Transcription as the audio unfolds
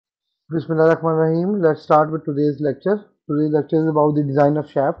Bismillahirrahmanirrahim. Let's start with today's lecture. Today's lecture is about the design of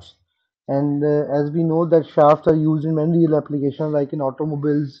shafts. And as we know that shafts are used in many real applications like in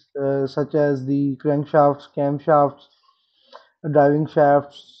automobiles such as the crankshafts, camshafts, driving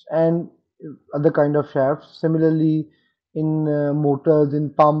shafts and other kind of shafts. Similarly, in motors, in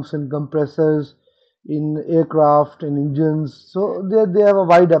pumps, in compressors, in aircraft, in engines. So they have a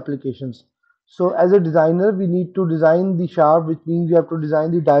wide applications. So as a designer, we need to design the shaft, which means we have to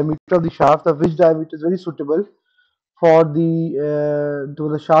design the diameter of the shaft, of which diameter is very suitable for the to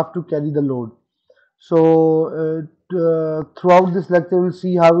the shaft to carry the load. So throughout this lecture, we'll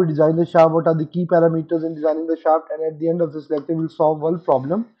see how we design the shaft, what are the key parameters in designing the shaft, and at the end of this lecture, we'll solve one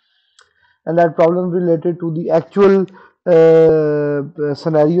problem, and that problem related to the actual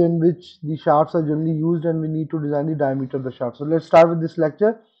scenario in which the shafts are generally used, and we need to design the diameter of the shaft. So let's start with this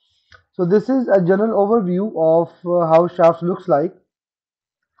lecture. So this is a general overview of how shafts looks like.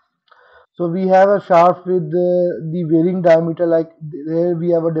 So we have a shaft with the varying diameter, like here we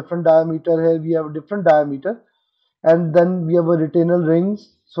have a different diameter, here we have a different diameter, and then we have a retainer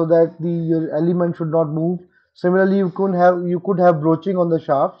rings so that the your element should not move. Similarly, you could have broaching on the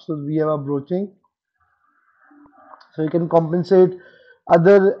shaft, so we have a broaching, so you can compensate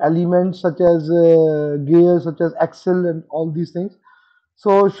other elements such as gears, such as axle, and all these things.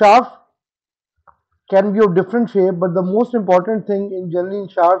 So shaft can be of different shape, but the most important thing in generally in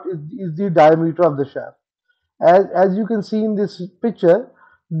shaft is the diameter of the shaft. As you can see in this picture,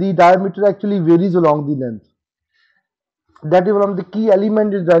 the diameter actually varies along the length. That is one of the key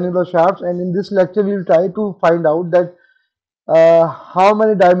elements in designing the shafts, and in this lecture we will try to find out that how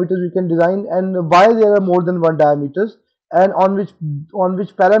many diameters we can design and why there are more than one diameters, and on which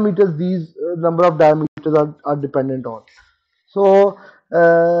parameters these number of diameters are dependent on. So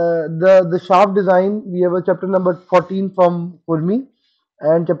the shaft design, we have a chapter number 14 from Kurmi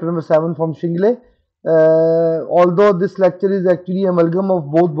and chapter number 7 from Shingle. Although this lecture is actually amalgam of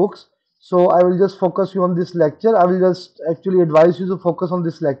both books, so I will just focus you on this lecture. I will just actually advise you to focus on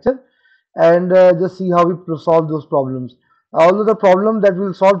this lecture and just see how we solve those problems. Although the problem that we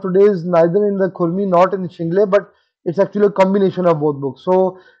will solve today is neither in the Kurmi nor in Shingle, but it's actually a combination of both books.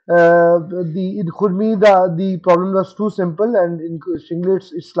 So in Kurmi the problem was too simple, and in Shingle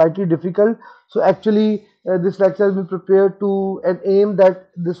it's slightly difficult. So actually this lecture has been prepared to an aim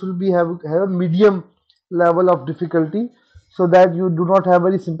that this will be have a medium level of difficulty, so that you do not have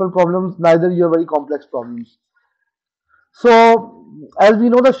very simple problems, neither you have very complex problems. So, as we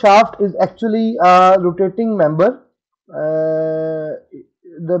know, the shaft is actually a rotating member. The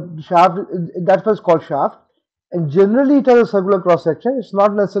shaft, that was called shaft, and generally it has a circular cross section. It's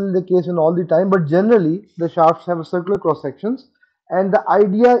not necessarily the case in all the time, but generally the shafts have a circular cross sections, and the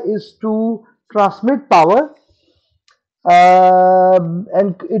idea is to transmit power,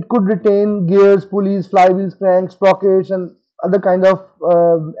 and it could retain gears, pulleys, flywheels, cranks, sprockets, and other kind of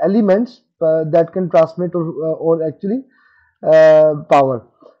elements that can transmit or actually power.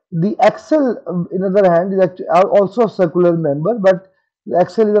 The axle, in other hand, is actually also a circular member, but the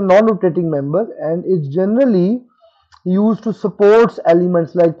axle is a non-rotating member, and it's generally used to support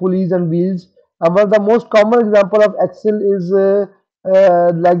elements like pulleys and wheels. One of the most common example of axle is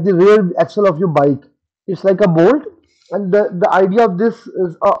like the rear axle of your bike. It's like a bolt, and the idea of this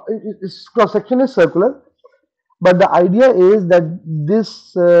is cross section is circular, but the idea is that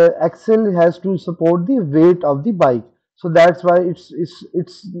this axle has to support the weight of the bike. So that's why it's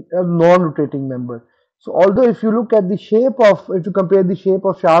a non-rotating member. So although if you look at the shape of, if you compare the shape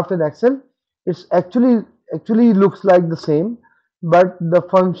of shaft and axle, it's actually looks like the same, but the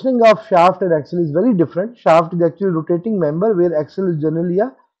functioning of shaft and axle is very different. Shaft is actually a rotating member, where axle is generally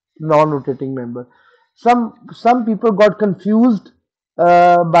a non-rotating member. Some people got confused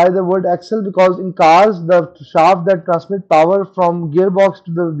by the word axle, because in cars the shaft that transmit power from gearbox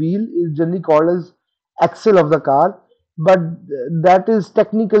to the wheel is generally called as axle of the car, but that is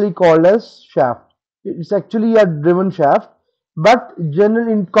technically called as shaft. It's actually a driven shaft, but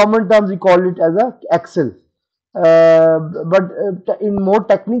generally in common terms we call it as a axle. But in more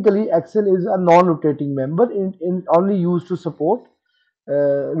technically, axle is a non-rotating member, in only used to support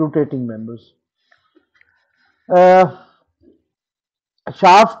rotating members. Uh,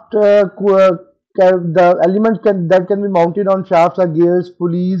 Shaft, the elements that can be mounted on shafts are gears,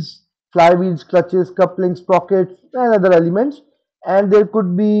 pulleys, flywheels, clutches, couplings, sprockets, and other elements. And there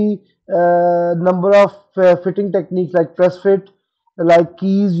could be number of fitting techniques like press fit, like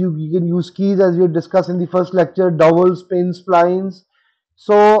keys. You can use keys as we discussed in the first lecture, dowels, pins, splines.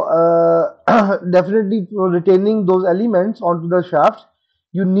 So definitely for retaining those elements onto the shafts,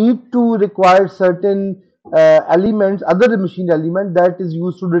 you need to require certain elements, other machined element that is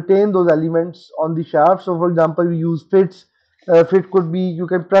used to retain those elements on the shaft. So, for example, we use fits. Fit could be, you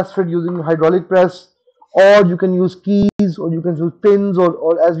can press fit using hydraulic press, or you can use keys, or you can use pins,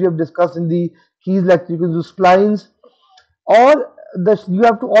 or as we have discussed in the keys lecture, you can use splines, or you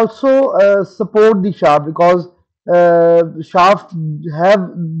have to also support the shaft, because shaft have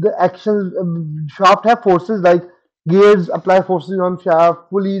the actions, shaft have forces like gears apply forces on shaft,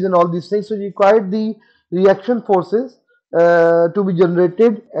 pulleys and all these things, so you require the reaction forces to be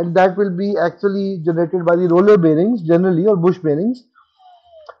generated, and that will be actually generated by the roller bearings generally, or bush bearings.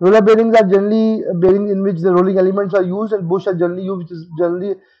 Roller bearings are generally bearings in which the rolling elements are used, and bush are generally used, which is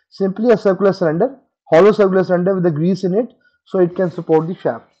generally simply a circular cylinder, hollow circular cylinder with a grease in it, so it can support the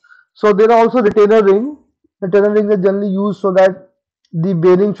shaft. So there are also retainer ring. Retainer rings are generally used so that the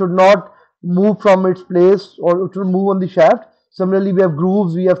bearing should not move from its place, or it should move on the shaft. Similarly, we have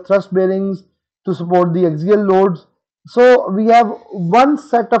grooves, we have thrust bearings to support the axial loads. So we have one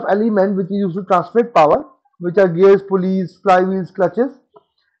set of element which is used to transmit power, which are gears, pulleys, flywheels, clutches,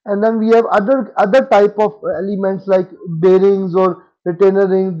 and then we have other type of elements like bearings or retainer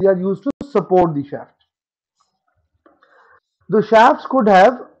rings. They are used to support the shaft. The shafts could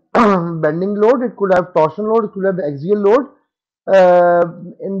have bending load, it could have torsion load, it could have the axial load.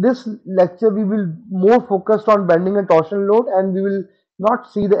 In this lecture, we will more focused on bending and torsion load, and we will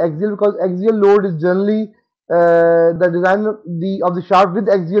not see the axial, because axial load is generally the design of the shaft with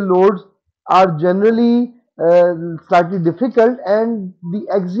axial loads are generally slightly difficult, and the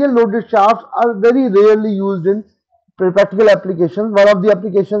axial loaded shafts are very rarely used in practical applications. One of the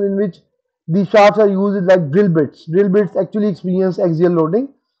applications in which the shafts are used is like drill bits. Drill bits actually experience axial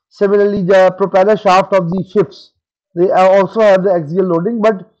loading. Similarly, the propeller shaft of the ships, they also have the axial loading.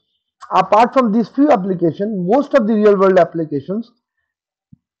 But apart from these few applications, most of the real world applications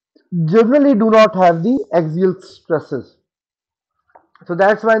generally do not have the axial stresses. So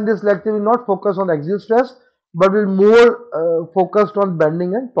that's why in this lecture we will not focus on axial stress, but we'll more focused on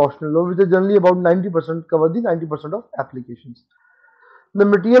bending and torsional load, which is generally about 90% cover the 90% of applications. The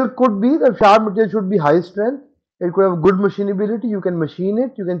material could be, the shaft material should be high strength. It could have good machinability. You can machine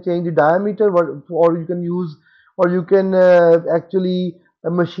it. You can change the diameter, or you can use, or you can actually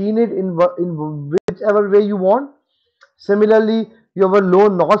machine it in whichever way you want. Similarly, you have a low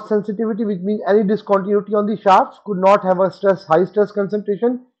notch sensitivity, which means any discontinuity on the shafts could not have a high stress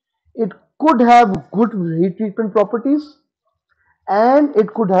concentration. It could have good heat treatment properties, and it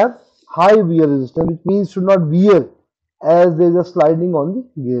could have high wear resistance, which means should not wear as there is a sliding on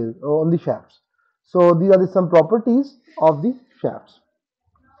the gear, on the shafts. So these are some properties of the shafts.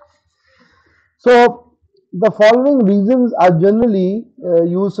 So the following reasons are generally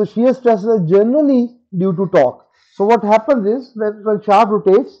used. So shear stresses are generally due to torque. So what happens is when shaft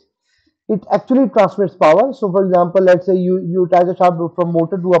rotates, it actually transmits power. So for example, let's say you attach a shaft from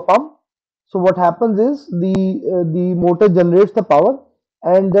motor to a pump. So what happens is the motor generates the power,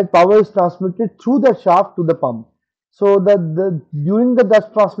 and that power is transmitted through the shaft to the pump. So that during the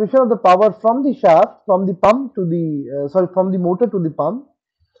transmission of the power from the shaft, from the pump to the from the motor to the pump,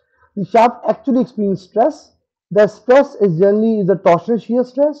 the shaft actually experiences stress. The stress is generally is a torsional shear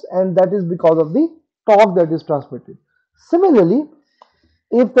stress, and that is because of the torque that is transmitted. Similarly,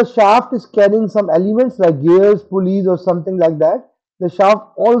 if the shaft is carrying some elements like gears, pulleys, or something like that, the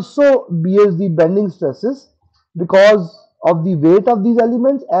shaft also bears the bending stresses because of the weight of these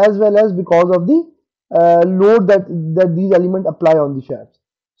elements, as well as because of the load that these elements apply on the shaft.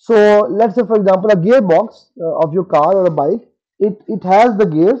 So let's say, for example, a gearbox of your car or a bike, it has the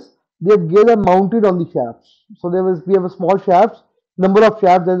gears. The gears are mounted on the shafts. So we have a small shafts, number of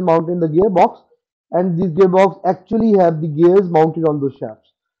shafts that is mounted in the gearbox, and these gearbox actually have the gears mounted on those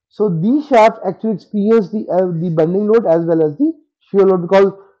shafts. So these shafts actually experience the bending load as well as the shear load,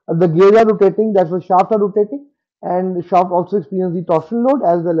 because the gears are rotating, that's why shafts are rotating, and the shaft also experience the torsion load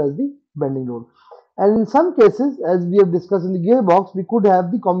as well as the bending load. And in some cases, as we have discussed in the gearbox, we could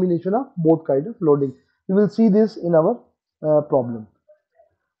have the combination of both kind of loading. We will see this in our problem.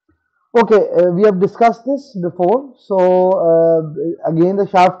 Okay, we have discussed this before. So again, the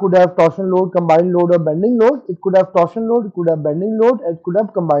shaft could have torsion load, combined load, or bending load. It could have torsion load, it could have bending load, it could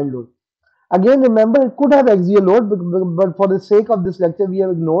have combined load. Again, remember, it could have axial load, but for the sake of this lecture, we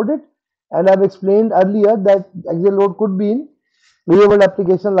have ignored it. And I've explained earlier that axial load could be in real world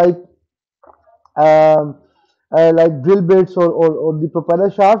application um, like drill bits, or the propeller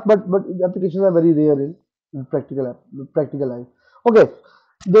shaft, but applications are very rare in practical life. Okay,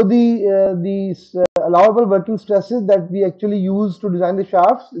 though the allowable working stresses that we actually use to design the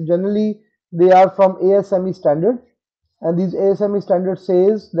shafts, generally they are from ASME standard, and these ASME standard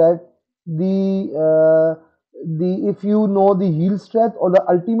says that the uh, the if you know the yield strength or the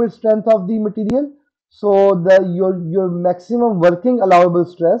ultimate strength of the material, so the your maximum working allowable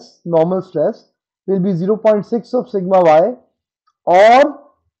stress, normal stress, will be 0.6 of sigma y or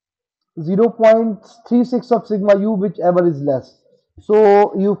 0.36 of sigma u, whichever is less.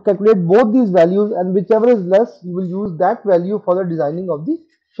 So you calculate both these values, and whichever is less, you will use that value for the designing of the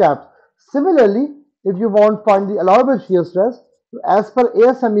shaft. Similarly, if you want to find the allowable shear stress, as per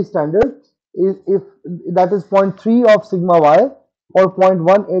ASME standard, is if that is zero point 0.3 of sigma y or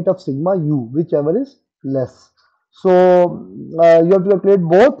 0.18 of sigma u, whichever is less. So you have to calculate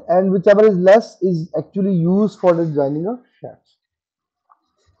both, and whichever is less is actually used for the designing of shafts.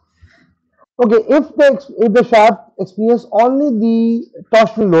 Okay, if the shaft experience only the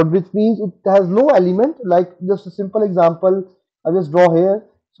torsional load, which means it has no element, like just a simple example, I just draw here.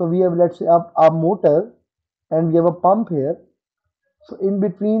 So we have, let's say, a motor, and we have a pump here. So in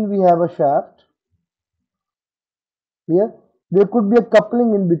between we have a shaft here. There could be a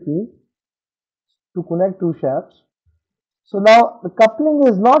coupling in between to connect two shafts. So now the coupling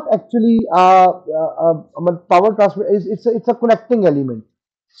is not actually a power transfer. It's a connecting element.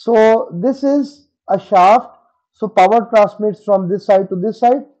 So this is a shaft. So power transmits from this side to this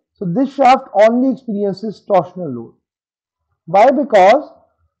side. So this shaft only experiences torsional load. Why? Because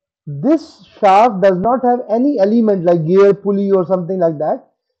this shaft does not have any element like gear, pulley, or something like that.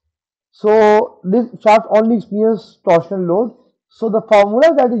 So this shaft only experiences torsional load. So the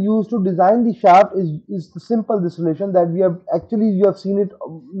formula that is used to design the shaft is the simple this relation that we have actually you have seen it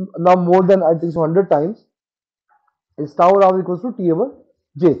now more than I think so 100 times. Is tau r equals to T over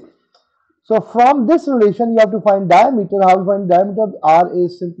J. So from this relation you have to find diameter. How to find diameter? R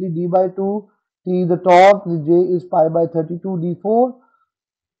is simply d by 2, T the torque, the J is pi by 32 d4,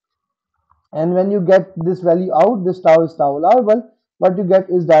 and when you get this value out, this tau is tau allowable, what you get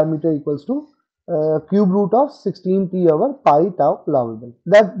is diameter equals to cube root of 16 t over pi tau allowable.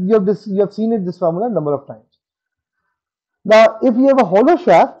 That you have seen it this formula a number of times. Now if you have a hollow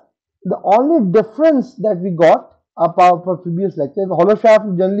shaft, the only difference that we got apart from previous lecture, the hollow shaft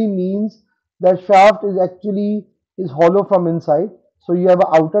generally means that shaft is actually is hollow from inside. So you have an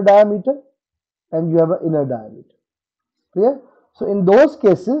outer diameter and you have an inner diameter. Clear? So in those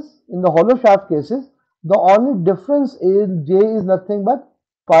cases, in the hollow shaft cases, the only difference in J is nothing but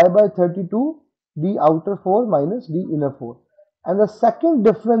pi by 32 d outer 4 minus d inner 4. And the second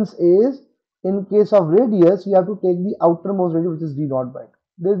difference is in case of radius, you have to take the outermost radius, which is d naught by 2.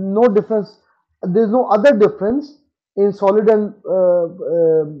 There is no difference. There is no other difference in solid and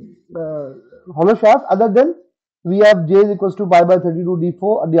hollow shaft other than we have J is equals to pi by 32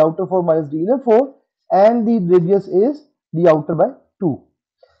 d4, the outer 4 minus d inner 4, and the radius is the outer by 2.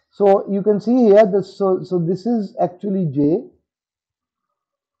 So you can see here this, so this is actually J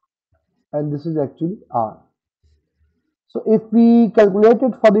and this is actually R. So if we calculate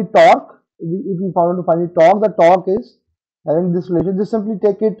it for the torque, if we found to find the torque is having this relation. Just simply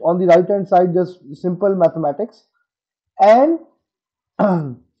take it on the right hand side, just simple mathematics. And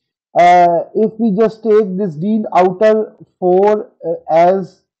if we just take this d outer 4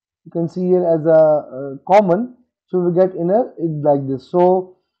 as you can see here as a common, so we get inner like this.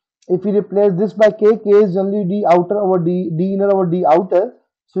 So if we replace this by k, k is generally d outer over d inner over d outer.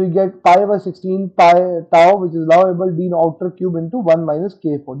 So you get pi by 16 pi tau, which is allowable d outer cube into 1 minus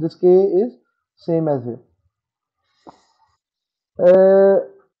k4. This k is same as here.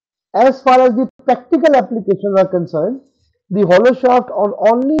 As far as the practical applications are concerned, the hollow shaft are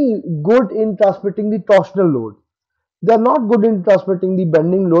only good in transmitting the torsional load. They are not good in transmitting the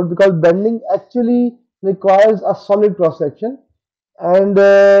bending load because bending actually requires a solid cross section, and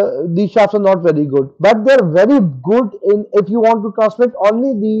these shafts are not very good. But they are very good in if you want to transmit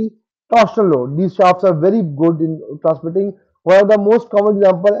only the torsional load. These shafts are very good in transmitting. One of the most common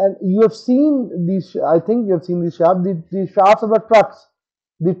example, and you have seen these. I think you have seen these shafts. The shafts of the trucks,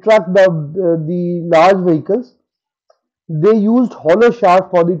 the large vehicles, they used hollow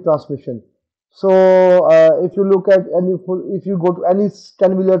shaft for the transmission. So if you look at any, if you go to any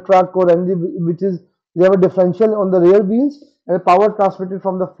 10-wheeler truck or any which is they have a differential on the rear wheels and power transmitted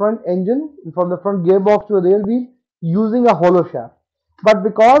from the front engine, from the front gearbox to the rear wheel using a hollow shaft. But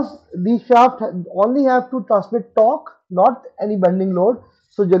because these shafts only have to transmit torque, not any bending load,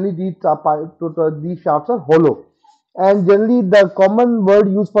 so generally these shafts are hollow. And generally the common word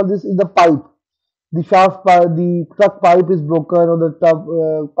used for this is the pipe. The shaft pipe, the truck pipe is broken, or the tub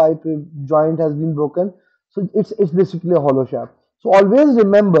pipe joint has been broken. So it's basically a hollow shaft. So always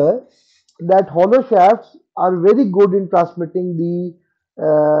remember that hollow shafts are very good in transmitting the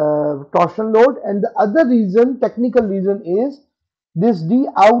torsion load. And the other reason, technical reason, is this d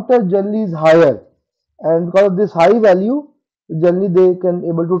outer generally is higher, and because of this high value, generally they can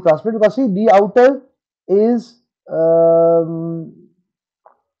able to transmit, because see d outer is um,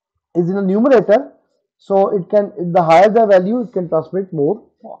 is in a numerator, so it can, the higher the value, it can transmit more.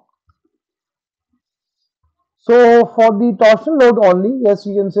 So for the torsion load only, yes,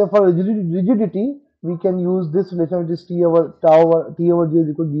 you can say for rigidity, we can use this relation, which is T over tau over T over G is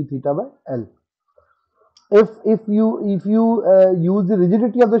equal to G theta by L. If you use the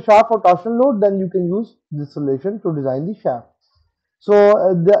rigidity of the shaft for torsion load, then you can use this relation to design the shaft. So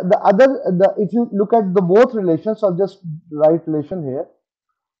if you look at the both relations, I'll just write relation here,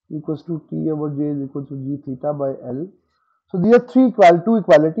 equals to T over J is equal to G theta by L. So these are two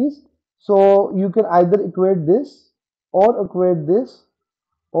equalities. So you can either equate this, or equate this,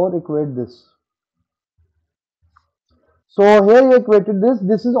 or equate this. So here you equated this.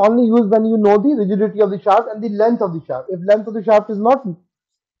 This is only used when you know the rigidity of the shaft and the length of the shaft. If length of the shaft is not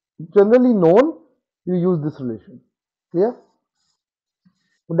generally known, you use this relation. Clear?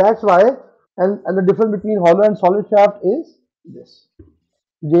 So that's why, and the difference between hollow and solid shaft is this.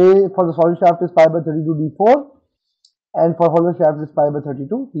 J for the solid shaft is pi by 32 d4, and for hollow shaft is pi by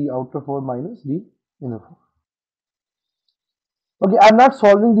 32 d outer 4 minus d inner 4. Okay, I'm not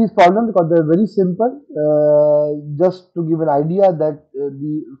solving these problems because they're very simple. Just to give an idea that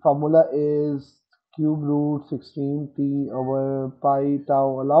the formula is cube root 16 t over pi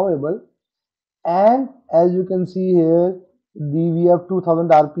tau allowable, and as you can see here, we have 2000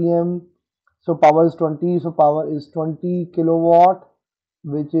 rpm, so power is 20, so power is 20 kilowatt,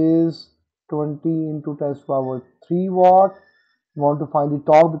 which is 20 into 10 to the power 3 watt. We want to find the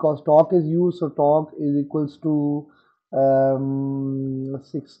torque because torque is used, so torque is equals to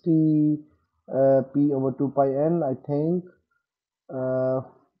 60 p over 2 pi n, I think. uh,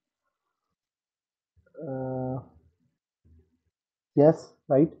 uh, yes,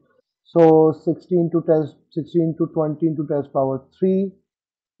 right. So 16 to 10, 16 to 20 into 10 to the power 3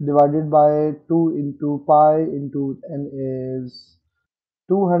 divided by 2 into pi into n is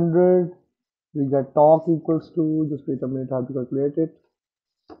 200. We get torque equals to, just wait a minute, I have to calculate it.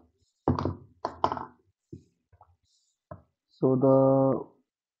 So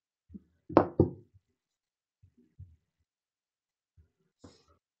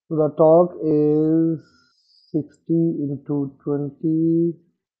the torque is 60 into 20,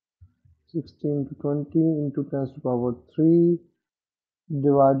 16 to 20 into 10 to the power 3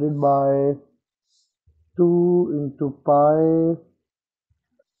 divided by 2 into pi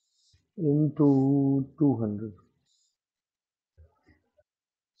into 200.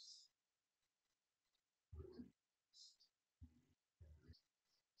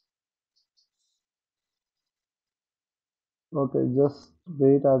 Okay, just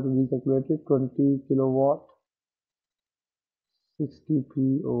wait, I have to recalculate it. 20 kilowatt, 60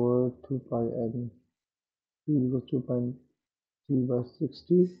 p over 2 pi n, p equals 2.3 by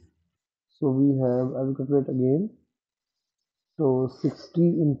 60. So we have, I will calculate again. So 60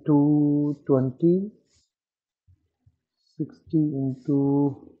 into 20, 60 into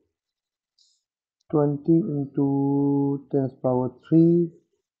 20 into 10 to the power 3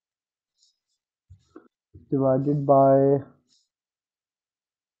 divided by,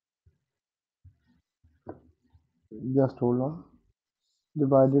 just hold on,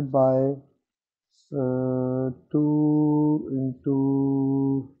 divided by 2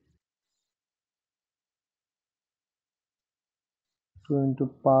 into 2 into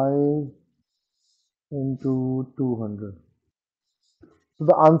pi into 200. So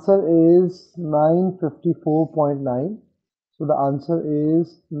the answer is 954.9. So the answer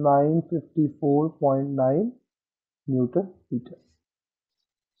is 954.9 Newton meter.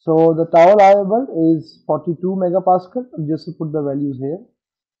 So the tau allowable is 42 megapascal. Just to put the values here.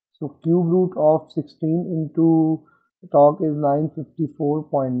 So cube root of 16 into torque is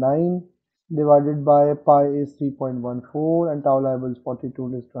 954.9 divided by pi is 3.14, and tau allowable is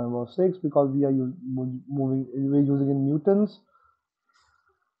 42 is 12/6 because we are we're using in newtons.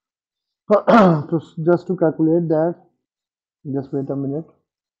 So just to calculate that, just wait a minute.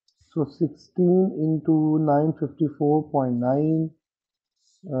 So 16 into 954.9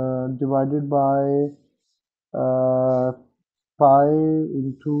 divided by pi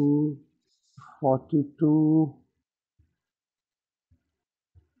into 42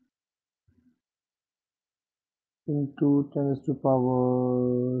 into 10 is to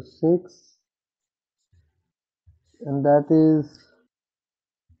power 6, and that is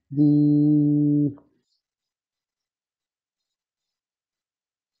the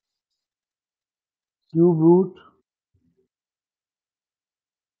cube root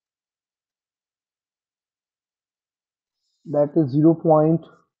that is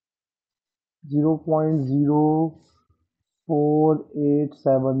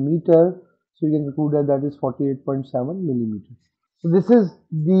 0.0487 meter. So you can conclude that that is 48.7 millimeter. So this is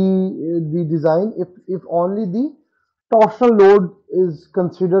the design if only the torsional load is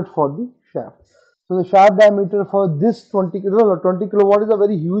considered for the shaft. So the shaft diameter for this 20 kilowatt is a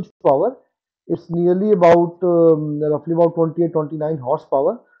very huge power. It's nearly about roughly about 28 29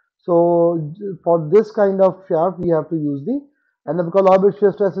 horsepower. So for this kind of shaft we have to use the, and then because orbit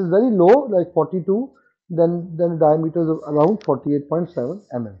shear stress is very low like 42, then the diameter is around 48.7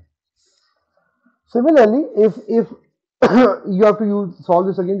 mm. Similarly, if you have to solve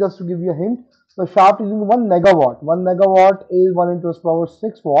this again, just to give you a hint, the shaft is using 1 megawatt. 1 megawatt is 1 into the power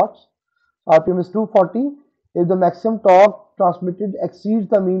 6 watts. RPM is 240. If the maximum torque transmitted exceeds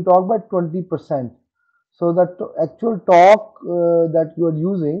the mean torque by 20%. So the actual torque that you are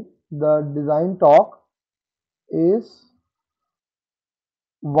using, the design torque, is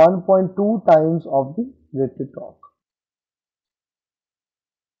 1.2 times of the rated torque.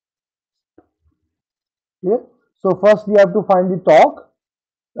 Clear? So first we have to find the torque.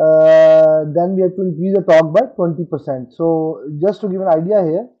 Then we have to increase the torque by 20%. So just to give an idea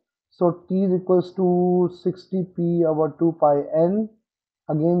here, so T is equals to 60P over 2 pi N.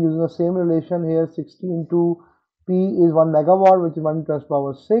 Again using the same relation here, 60 into P is 1 megawatt, which is 1 to the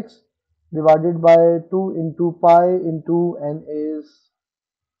power 6, divided by 2 into pi into N is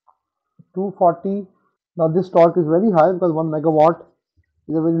 240. Now this torque is very high because 1 megawatt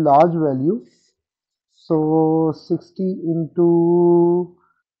is a very large value. So 60 into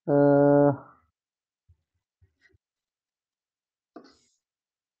uh,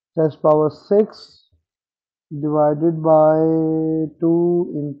 10 power 6 divided by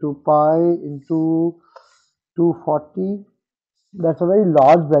 2 into pi into 240. That's a very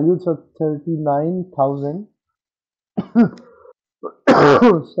large value. So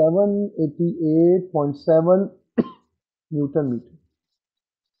 39,788.7 Newton meter.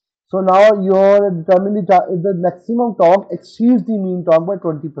 So now you're determining if the maximum torque exceeds the mean torque by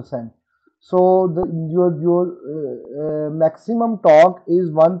 20%. So your maximum torque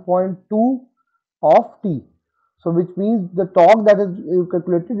is 1.2 of T. So which means the torque that is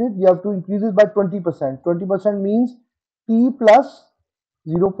calculated it, you have to increase it by 20%. 20% means T plus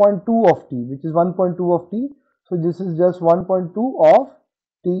 0.2 of T, which is 1.2 of T. So this is just 1.2 of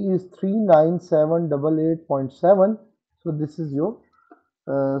T is 39788.7. So this is your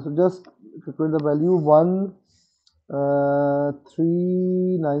so just calculate the value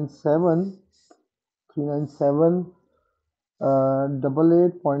 397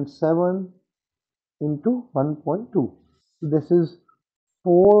 88.7 into 1.2. So this is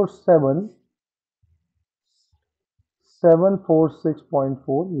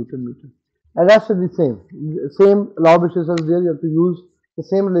 4746.4 Newton meter. And that's the same law which is there. You have to use the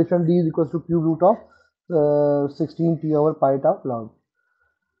same relation. D is equals to cube root of 16 T over pi tau log.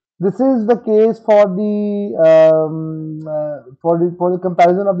 This is the case for the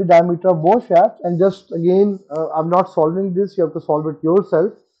comparison of the diameter of both shafts. And just again, I'm not solving this. You have to solve it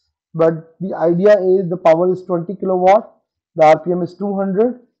yourself. But the idea is the power is 20 kilowatt. The RPM is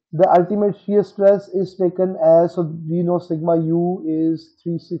 200. The ultimate shear stress is taken as, so we know sigma U is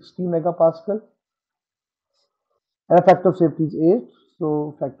 360 megapascal. And a factor of safety is 8.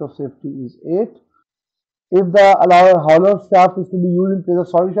 So factor of safety is 8. If the hollow shaft is to be used in place of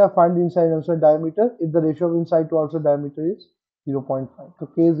solid shaft, find the inside and outside diameter. If the ratio of inside to outside diameter is 0.5. So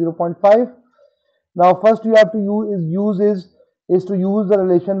K is 0.5. Now first you have to is to use the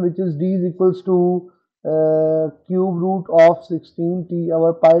relation which is D is equals to cube root of 16 T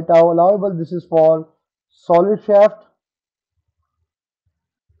over pi tau allowable. This is for solid shaft,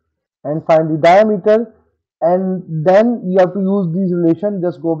 and find the diameter, and then you have to use these relation.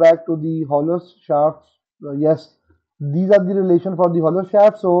 Just go back to the hollow shafts. Yes, these are the relation for the hollow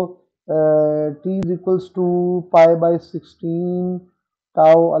shaft. So T is equals to pi by 16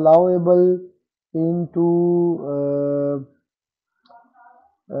 tau allowable into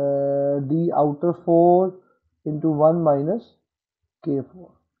d outer 4 into 1 minus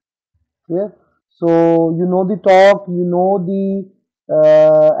k4. Clear? So you know the torque, you know the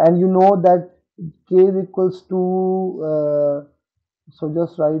and you know that k is equals to so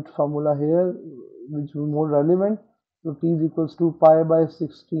just write formula here which is more relevant. So t is equals to pi by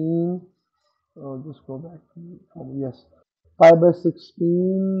 16. Just go back to the formula. Yes, pi by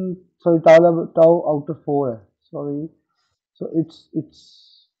 16. Sorry, tau outer 4. Sorry. So it's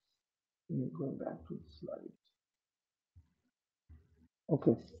going back to the slide.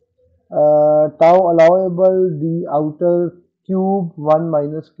 Okay. Tau allowable the outer cube 1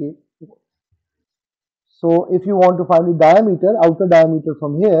 minus k. So if you want to find the diameter, outer diameter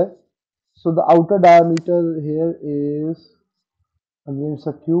from here, so the outer diameter here is, again it's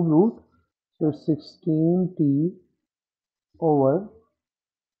a cube root, so it's 16t over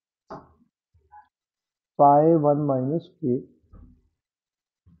pi 1 minus k,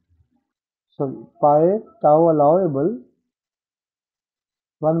 sorry, pi tau allowable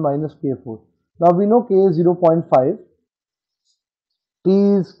 1 minus k4. Now we know k is 0.5. T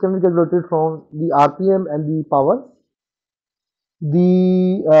is can be calculated from the RPM and the power.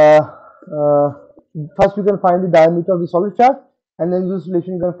 The first you can find the diameter of the solid shaft, and then use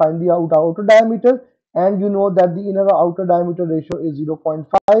relation you can find the outer diameter, and you know that the inner outer diameter ratio is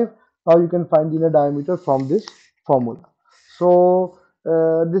 0.5. Now you can find the inner diameter from this formula. So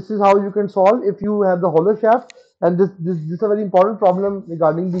this is how you can solve if you have the hollow shaft. And this is a very important problem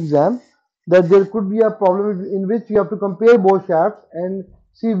regarding the exam, that there could be a problem in which you have to compare both shafts and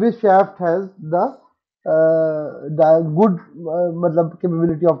see which shaft has the good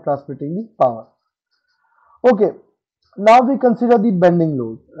capability of transmitting the power. Okay, now we consider the bending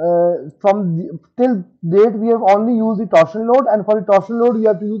load. Till date we have only used the torsion load, and for the torsion load we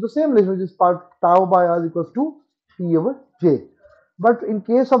have to use the same relation, which is part tau by r equals to P over J. But in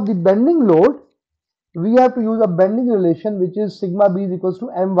case of the bending load, we have to use a bending relation, which is sigma b is equals to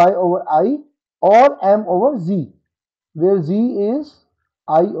my over I or m over z, where z is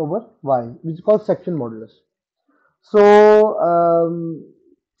I over y, which is called section modulus. So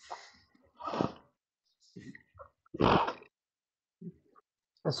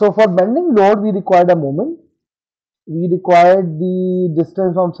so for bending load, we required a moment. We required the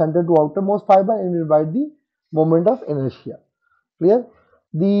distance from center to outermost fiber, and we divide the moment of inertia. Clear?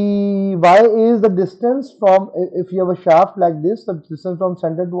 The y is the distance from, if you have a shaft like this, the distance from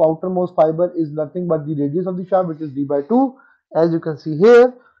center to outermost fiber is nothing but the radius of the shaft, which is d by 2, as you can see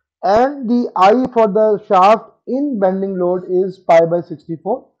here. And the I for the shaft in bending load is pi by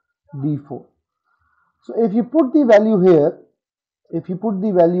 64 d4. So if you put the value here,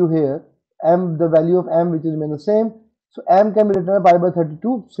 m, the value of m which is remain the same, so m can be written as pi by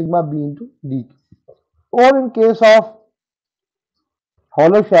 32 sigma b into d. Or in case of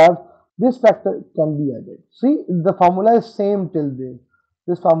hollow shaft, this factor can be added. See, the formula is same till there.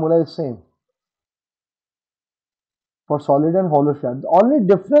 This formula is same for solid and hollow shaft. The only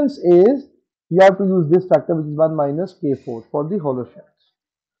difference is you have to use this factor, which is 1 minus k4 for the hollow shafts.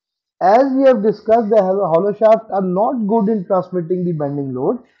 As we have discussed, the hollow shafts are not good in transmitting the bending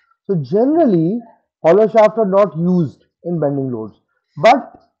load. So generally, hollow shafts are not used in bending loads.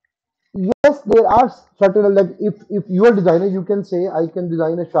 But yes, there are certain, like if you are a designer, you can say I can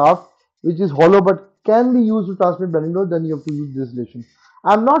design a shaft which is hollow but can be used to transmit bending load, then you have to use this relation.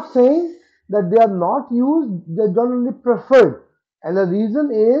 I'm not saying that they are not used, they're generally preferred, and the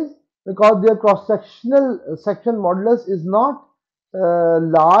reason is because their cross-sectional section modulus is not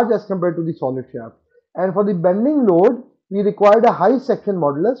large as compared to the solid shaft. And for the bending load, we required a high section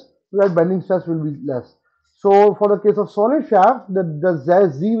modulus so that bending stress will be less. So for the case of solid shaft, the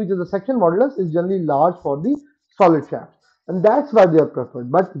Z, which is the section modulus, is generally large for the solid shaft, and that's why they are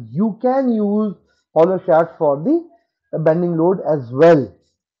preferred. But you can use hollow shaft for the bending load as well.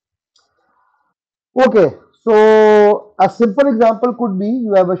 Okay, so a simple example could be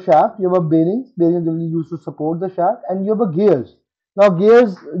you have a shaft, you have a bearings will be used to support the shaft, and you have a gears. Now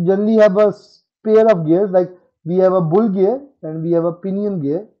gears generally have a pair of gears, like we have a bull gear and we have a pinion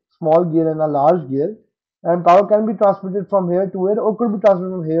gear, small gear and a large gear, and power can be transmitted from here to here or could be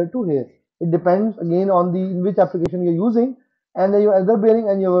transmitted from here to here. It depends again on the in which application you're using, and then you have other bearing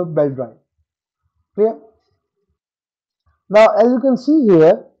and you have a belt drive. Clear? Now as you can see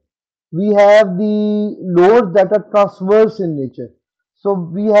here, we have the loads that are transverse in nature. So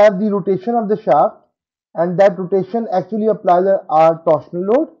we have the rotation of the shaft, and that rotation actually applies our torsional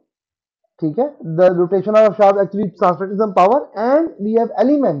load. Okay? The rotation of the shaft actually transfers some power, and we have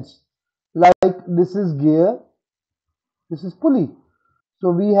elements like this is gear, this is pulley. So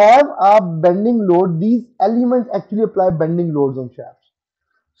we have a bending load. These elements actually apply bending loads on shafts.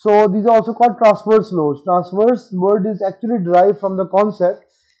 So these are also called transverse loads. Transverse word is actually derived from the concept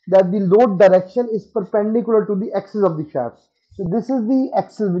that the load direction is perpendicular to the axis of the shaft. So this is the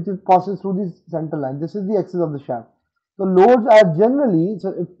axis which is passes through the center line. This is the axis of the shaft. So loads are generally,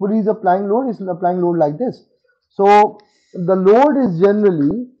 so if pulley is applying load, it's applying load like this. So the load is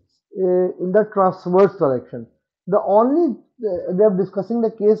generally in the transverse direction. The only we are discussing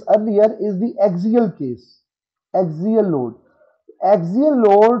the case earlier is the axial case, axial load. Axial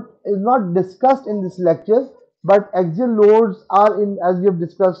load is not discussed in this lecture, but axial loads are in, as we have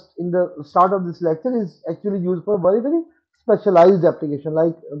discussed in the start of this lecture, is actually used for very specialized application,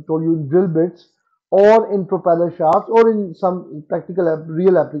 like I told you, drill bits or in propeller shafts or in some practical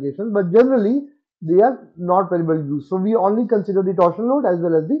real applications, but generally they are not very well used. So we only consider the torsion load as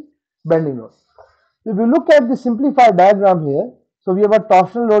well as the bending load. If you look at the simplified diagram here, so we have a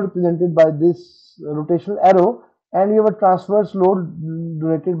torsional load represented by this rotational arrow, and we have a transverse load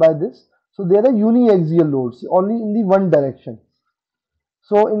denoted by this. So there are uniaxial loads only in the one direction.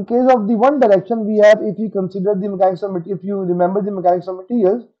 So in case of the one direction, we have, if you consider the mechanics of material, if you remember the mechanics of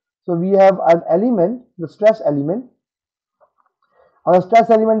materials, so we have an element, the stress element. On a stress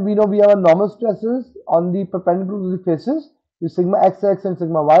element, we know we have a normal stresses on the perpendicular to the faces, with sigma xx and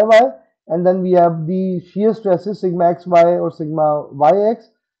sigma yy, and then we have the shear stresses sigma xy or sigma yx,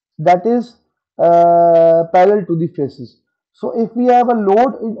 that is parallel to the faces. So if we have a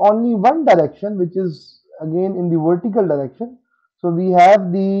load in only one direction, which is again in the vertical direction, so we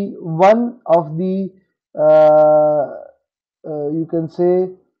have the one of the you can say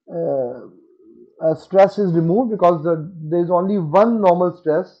stress is removed because there is only one normal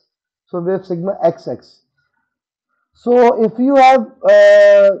stress. So we have sigma xx. So if you have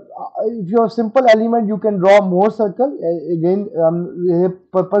simple element, you can draw Mohr circle. Again,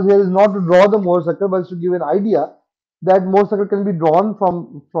 purpose here is not to draw the Mohr circle, but to give an idea that Mohr circle can be drawn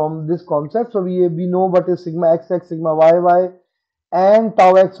from this concept. So we know what is sigma xx, sigma yy, and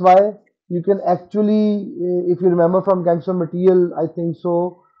tau xy. You can actually, if you remember from gangster material, I think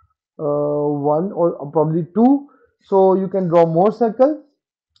so, one or probably two. So you can draw Mohr circle,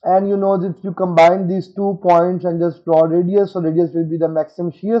 and you know that if you combine these 2 points and just draw radius, so radius will be the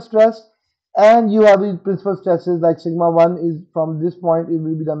maximum shear stress, and you have the principal stresses like sigma 1 is from this point, it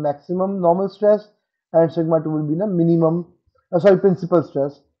will be the maximum normal stress, and sigma 2 will be the minimum, principal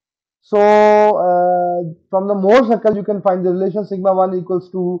stress. So from the Mohr circle, you can find the relation sigma 1 equals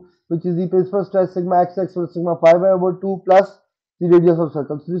to, which is the principal stress sigma xx or sigma 5 over 2 plus the radius of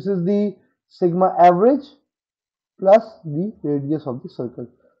circle. So this is the sigma average plus the radius of the circle.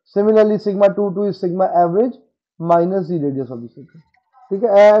 Similarly, sigma 2 is sigma average minus the radius of the circle. Okay?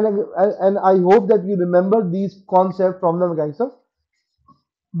 And I hope that you remember these concepts from the mechanics of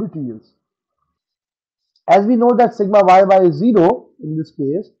materials. As we know that sigma yy is 0 in this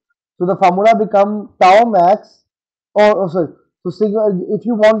case, so the formula become tau max, or sorry, so sigma, if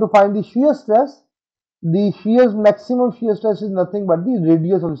you want to find the shear stress, the maximum shear stress is nothing but the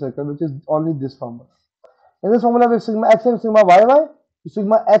radius of the circle, which is only this formula. In this formula with sigma x and sigma yy,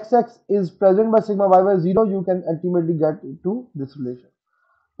 sigma xx is present by sigma yy 0, you can ultimately get to this relation.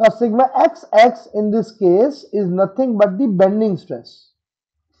 Now sigma xx in this case is nothing but the bending stress.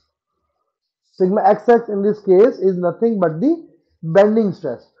 Sigma xx in this case is nothing but the bending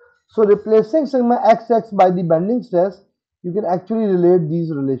stress. So replacing sigma xx by the bending stress, you can actually relate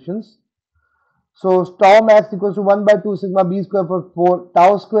these relations. So tau max equals to 1 by 2 sigma b square for 4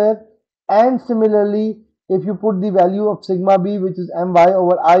 tau square, and similarly if you put the value of sigma b, which is my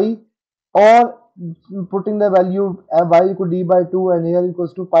over I, or putting the value y equal d by 2 and here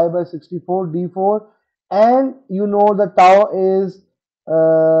equals to pi by 64 d4, and you know the tau is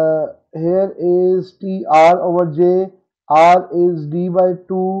here is tr over j, r is d by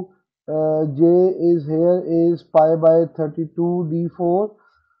 2, j is here is pi by 32 d4.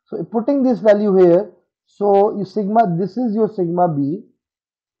 So putting this value here, so you sigma, this is your sigma b,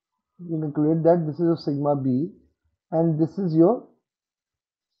 you calculate that this is your sigma b, and this is your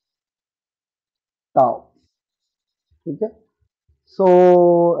tau. Okay,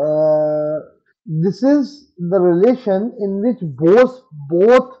 so this is the relation in which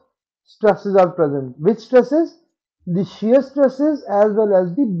both stresses are present. Which stresses? The shear stresses as well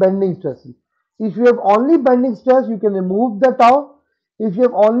as the bending stresses. If you have only bending stress, you can remove the tau. If you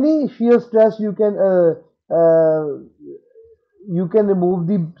have only shear stress, you can remove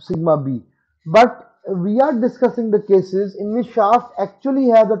the sigma b. But we are discussing the cases in which shaft actually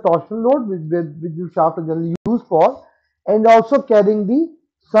has a torsion load, which the shaft is generally used for, and also carrying the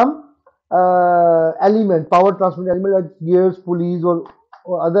some element, power transmission element like gears, pulleys, or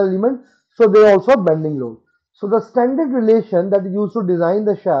other element. So they also bending load. So the standard relation that is used to design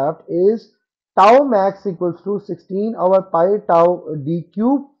the shaft is tau max equals to 16 over pi tau d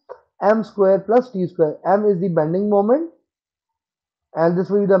cube m square plus t square. M is the bending moment, and this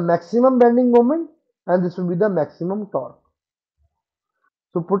will be the maximum bending moment, and this will be the maximum torque.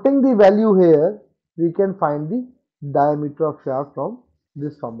 So putting the value here, we can find the diameter of shaft from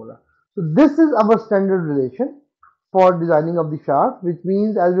this formula. So this is our standard relation for designing of the shaft, which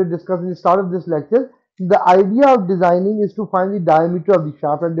means, as we discussed in the start of this lecture, the idea of designing is to find the diameter of the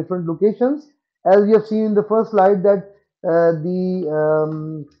shaft at different locations. As we have seen in the first slide that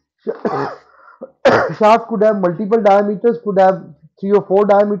the shaft could have multiple diameters, could have 3 or 4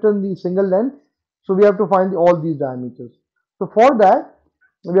 diameters in the single length, So we have to find all these diameters. So for that,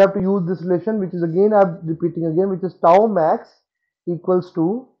 we have to use this relation, which is again, I'm repeating again, which is equals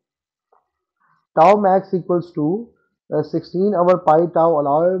to tau max equals to 16 over pi tau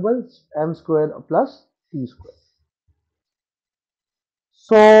allowable m square plus t square.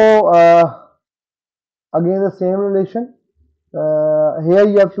 So again the same relation. Here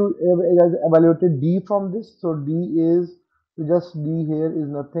you have to evaluate d from this. So d is, just d here is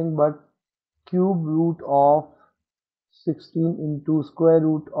nothing but cube root of 16 into square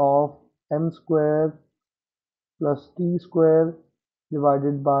root of m square plus t square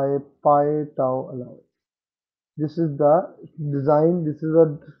divided by pi tau allowed. This is the design, this is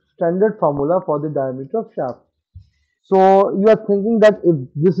a standard formula for the diameter of shaft. So you are thinking that if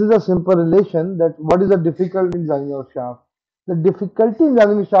this is a simple relation, that what is the difficulty in designing a shaft? The difficulty in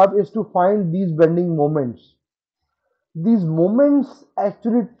designing a shaft is to find these bending moments. These moments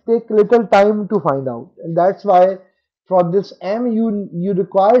actually take little time to find out, and that's why for this M you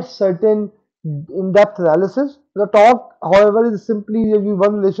require certain in-depth analysis. The torque, however, is simply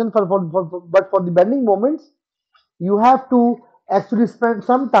one relation but for the bending moments you have to actually spend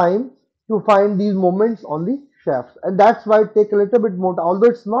some time to find these moments on the shafts, and that's why it take a little bit more, although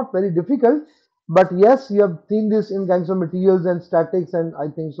it's not very difficult. But yes, you have seen this in kinds of materials and statics, and I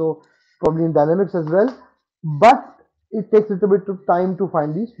think so probably in dynamics as well, but it takes a little bit of time to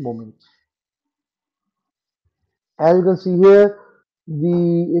find these moments. As you can see here,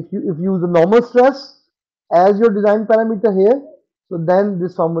 the if you use the normal stress as your design parameter here, so then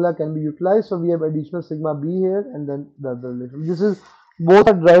this formula can be utilized. So we have additional sigma b here, and then the other relation. This is both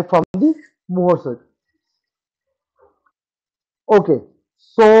are derived from the Mohr circle. Okay,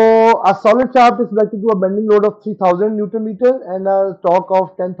 so a solid shaft is subjected to a bending load of 3000 Newton meter and a torque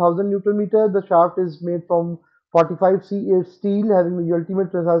of 10,000 Newton meter. The shaft is made from 45C steel having the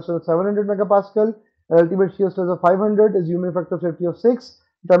ultimate tensile strength of 700 megapascal and ultimate shear stress of 500, assuming factor of safety of 6,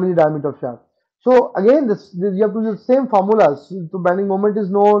 determine the diameter of shaft. So again, this you have to use the same formulas. So bending moment is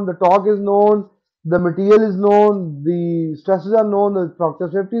known, the torque is known, the material is known, the stresses are known, the factor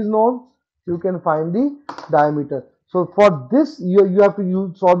of safety is known. You can find the diameter. So for this, you have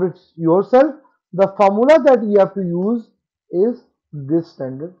to solve it yourself. The formula that you have to use is this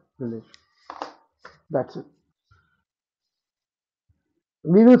standard relation. That's it.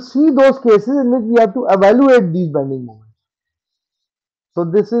 We will see those cases in which we have to evaluate these bending moments. So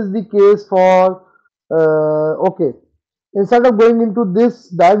this is the case for, okay. Instead of going into this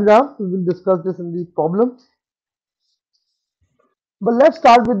diagram, we will discuss this in the problem. But let's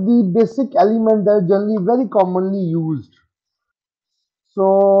start with the basic element that is generally very commonly used.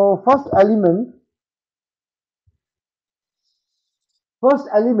 So first element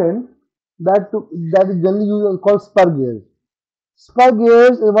that is generally used is called spur gears. Spur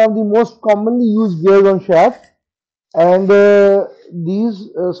gears is one of the most commonly used gears on shaft, and these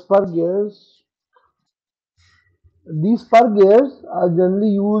spur gears are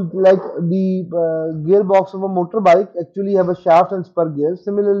generally used like the gearbox of a motorbike actually have a shaft and spur gears.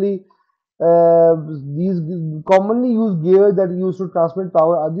 Similarly, these commonly used gears that are used to transmit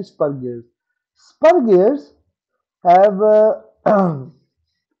power are the spur gears. Spur gears have the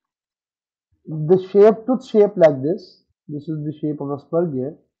tooth shape like this. This is the shape of a spur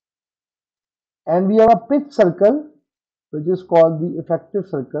gear, and we have a pitch circle, which is called the effective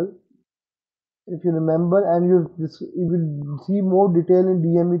circle. If you remember, and you will see more detail in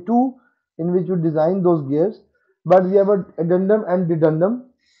DME2, in which you design those gears. But we have a addendum and dedundum.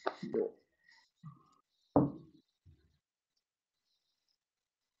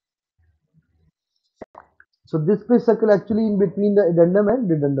 So this pitch circle actually in between the addendum and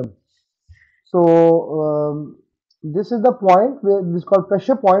dedundum. So this is the point where this is called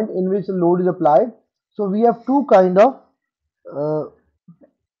pressure point in which the load is applied. So we have two kind of uh,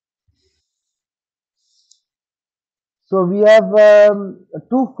 so we have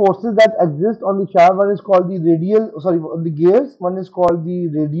two forces that exist on the shaft. One is called the on the gears. One is called the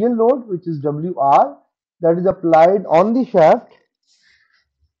radial load, which is WR, that is applied on the shaft,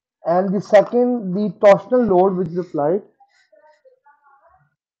 and the second, the torsional load, which is applied.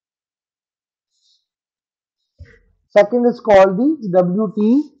 Second is called the WT.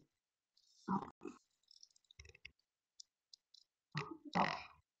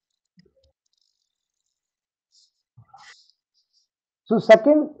 So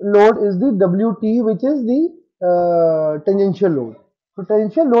second load is the WT, which is the tangential load. So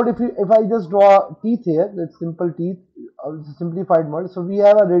tangential load, if I just draw teeth here, that's simple teeth, simplified mode. So we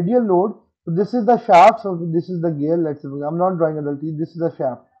have a radial load. So this is the shaft. So this is the gear. Let's say I'm not drawing other teeth. This is the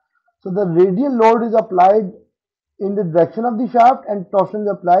shaft. So the radial load is applied in the direction of the shaft, and torsion is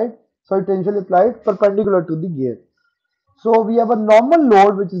applied So tangentially applied perpendicular to the gear. So we have a normal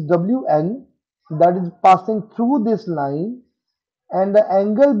load which is Wn that is passing through this line, and the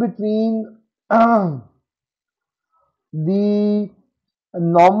angle between the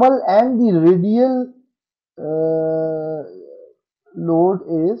normal and the radial load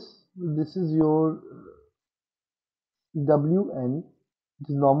is, this is your Wn, which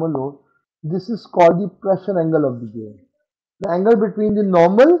is normal load. This is called the pressure angle of the gear. The angle between the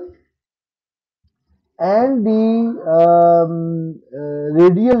normal and the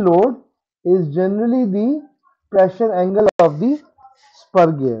radial load is generally the pressure angle of the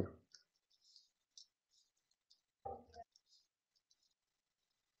spur gear.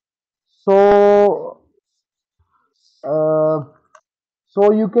 So, uh,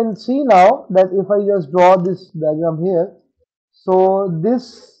 so you can see now that if I just draw this diagram here, so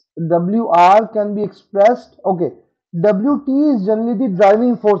this WR can be expressed. Okay, WT is generally the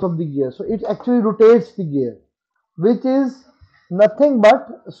driving force of the gear. So it actually rotates the gear, which is nothing but,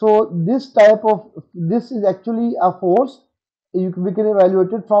 so this type of, this is actually a force. We can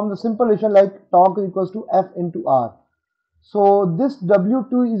evaluate it from the simple relation like torque is equals to F into R. So this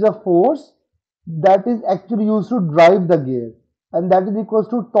W2 is a force that is actually used to drive the gear, and that is equals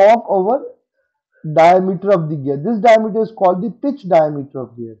to torque over diameter of the gear. This diameter is called the pitch diameter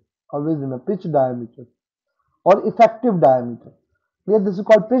of gear. Always remember pitch diameter or effective diameter. Here this is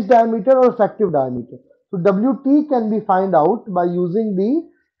called pitch diameter or effective diameter. So WT can be found out by using the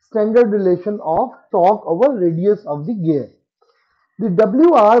standard relation of torque over radius of the gear. The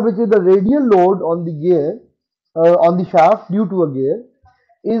WR, which is the radial load on the gear, on the shaft due to a gear,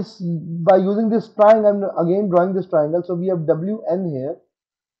 is by using this triangle. I'm again drawing this triangle. So we have Wn here,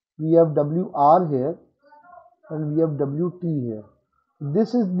 we have Wr here, and we have Wt here.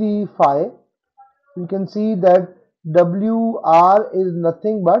 This is the phi. You can see that Wr is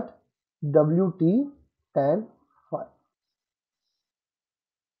nothing but Wt tan phi.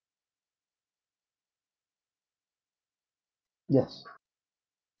 Yes.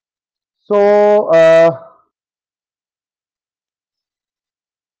 So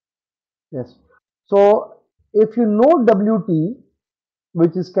yes. So if you know Wt,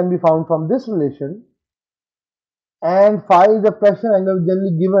 which is can be found from this relation, and phi is the pressure angle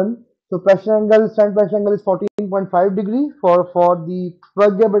generally given. So pressure angle, stand pressure angle is 14.5 degree for the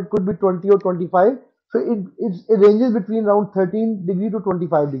work gear, but it could be 20 or 25. So it ranges between around 13 degree to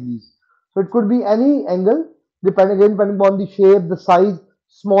 25 degrees. So it could be any angle depending upon the shape, the size.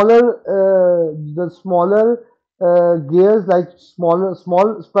 The smaller gears, like small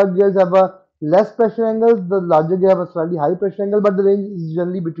spur gears have a less pressure angle. The larger gear have a slightly high pressure angle, but the range is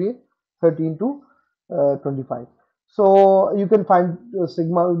generally between 13 to 25. So you can find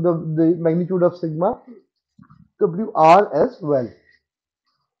sigma, the magnitude of sigma WR as well.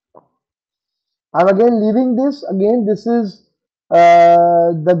 I'm again leaving this. Again, this is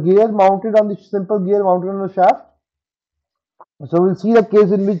the gear mounted on the simple gear mounted on the shaft. So we'll see the case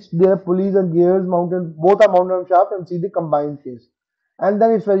in which there are pulleys and gears mounted, both are mounted on shaft, and see the combined case. And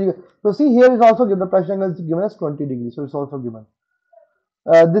then it's very good. So see, here is also given, the pressure angle is given as 20 degrees. So it's also given.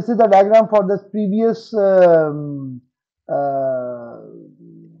 This is the diagram for the previous uh,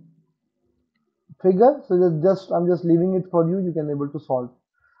 figure. So I'm just leaving it for you. You can able to solve.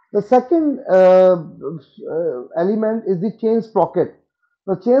 The second element is the chain sprocket.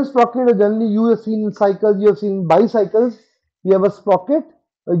 The chain sprocket is generally you have seen in cycles, you have seen in bicycles. We have a sprocket,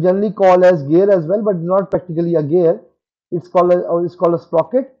 generally called as gear as well, but not practically a gear. It's called a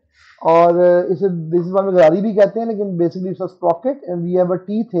sprocket, or this is one में गाड़ी भी कहते हैं, लेकिन basically it's a sprocket, and we have a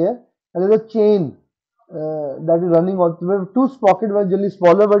teeth here, and there's a chain that is running on. We have two sprockets, one generally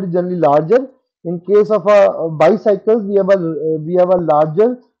smaller, but generally larger. In case of a bicycles, we have a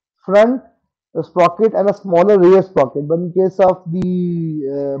larger front sprocket and a smaller rear sprocket. But in case of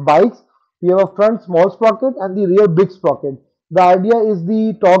the bikes, we have a front small sprocket and the rear big sprocket. The idea is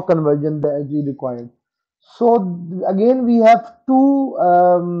the torque conversion that we required. So again, we have two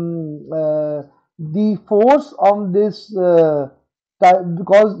the force on this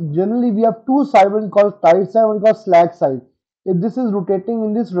because generally we have two sides, one called tight side, one called slack side. If this is rotating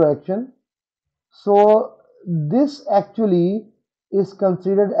in this direction, so this actually is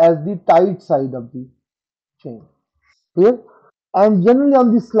considered as the tight side of the chain. Clear? And generally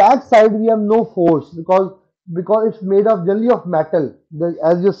on the slack side we have no force because it's made of generally of metal.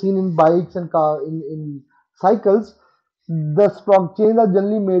 As you've seen in bikes and in cycles, the sprung chains are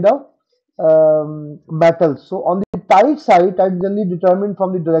generally made of metal. So on the tight side, tight is generally determined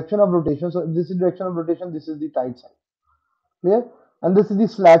from the direction of rotation. So if this is direction of rotation, this is the tight side. Clear? And this is the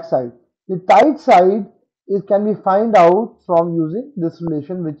slack side. The tight side it can be find out from using this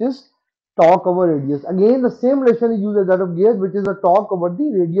relation, which is torque over radius. Again, the same relation is used as that of gears, which is the torque over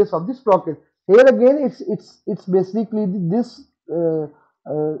the radius of the sprocket. Here again, it's basically this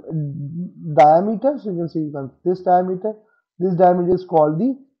diameter. So you can see this diameter. This diameter is called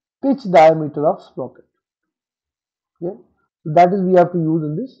the pitch diameter of sprocket. Okay, so that is we have to use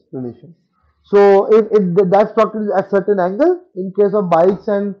in this relation. So if that sprocket is at certain angle, in case of bikes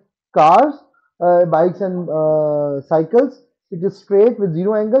and cars, bikes and cycles, it is straight with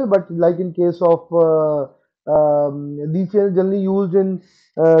zero angle. But like in case of these are generally used in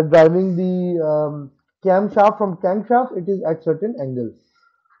driving the camshaft from crankshaft, it is at certain angle.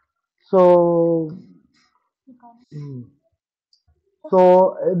 So mm,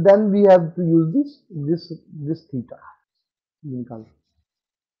 then we have to use this theta. निकाल.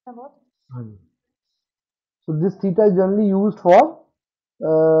 हाँ जी. So this theta is generally used for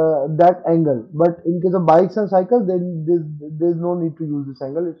that angle. But in case of bikes and cycles, then there's no need to use this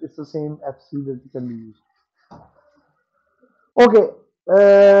angle. It's the same FC that can be used. Okay.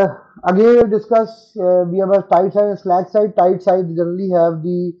 Again, we'll discuss. We have a tight side and slack side. Tight side generally have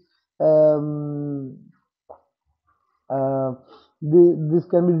um, uh, this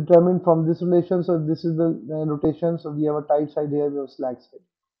can be determined from this relation. So this is the rotation. So we have a tight side here. We have slack side.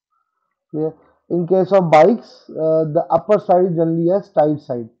 Clear? In case of bikes, the upper side is generally as tight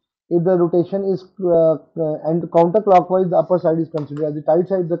side. If the rotation is and counterclockwise, the upper side is considered as the tight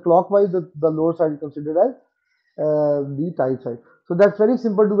side. The clockwise, the lower side is considered as the tight side. So that's very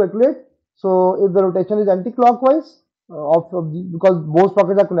simple to calculate. So if the rotation is anti-clockwise, because both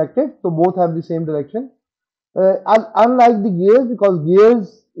sprockets are connected, so both have the same direction. Unlike the gears, because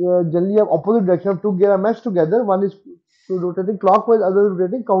gears generally have opposite direction. Two gears are meshed together. One is rotating clockwise, other is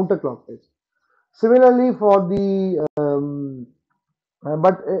rotating counterclockwise. Similarly, for the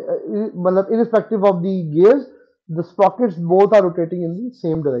irrespective of the gears, the sprockets both are rotating in the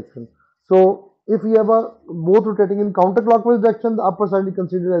same direction. So if we have a both rotating in counterclockwise direction, the upper side is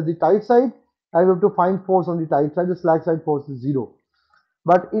considered as the tight side, and we have to find force on the tight side. The slack side force is 0.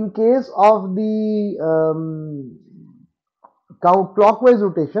 But in case of the clockwise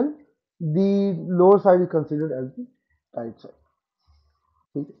rotation, the lower side is considered as the tight side.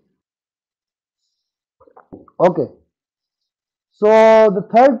 Okay. So the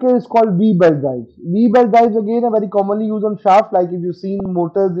third case is called V-belt drives. V-belt drives again are very commonly used on shaft, like if you've seen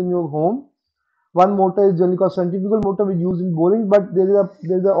motors in your home. One motor is generally called centrifugal motor, which is used in bowling, but there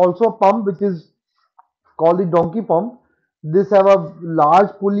is also a pump which is called the donkey pump. This have a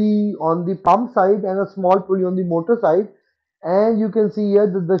large pulley on the pump side and a small pulley on the motor side, and you can see here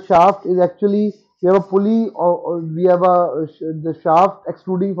that the shaft is actually we have a pulley or we have the shaft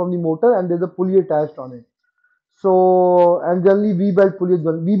extruding from the motor, and there's a pulley attached on it. So, and generally V-belt pulleys.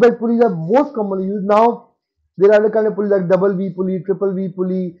 V-belt pulleys are most commonly used. Now there are other kind of pulleys like double V pulley, triple V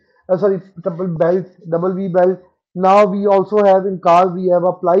pulley, sorry, triple belt, double V belt. Now we also have in cars, we have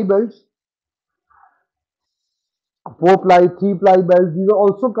a ply belts, 4 ply, 3 ply belts. These are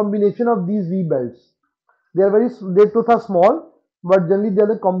also combination of these V belts. They are their tooth are small, but generally they are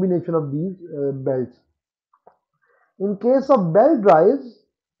the combination of these belts. In case of belt drives,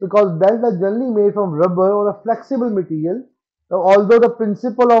 because belts are generally made from rubber or a flexible material, although the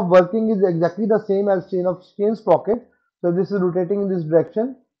principle of working is exactly the same as chain sprocket, so this is rotating in this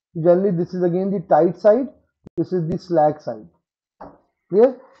direction. Generally, this is again the tight side. This is the slack side.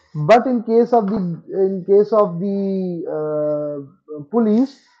 Clear? But in case of the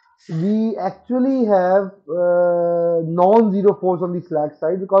pulleys, we actually have non-zero force on the slack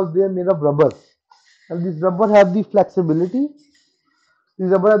side because they are made of rubber, and this rubber have the flexibility.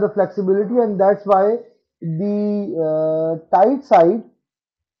 These rubber have the flexibility, and that's why the tight side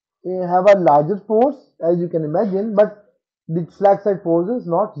have a larger force, as you can imagine, but the slack side force is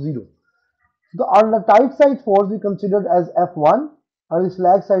not zero. So on the tight side force we considered as F1, on the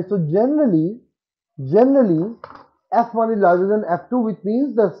slack side. So generally F1 is larger than F2, which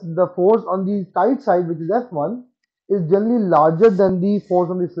means the force on the tight side, which is F1, is generally larger than the force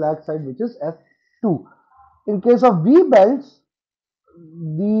on the slack side, which is F2. In case of V belts,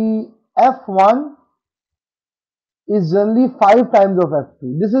 the F1 is generally 5 times of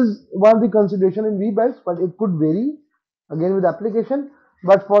F2. This is one of the consideration in V belts, but it could vary again with application.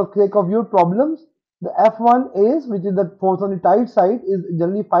 But for sake of your problems, the F1 is, which is the force on the tight side, is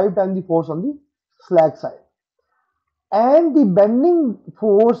generally 5 times the force on the slack side. And the bending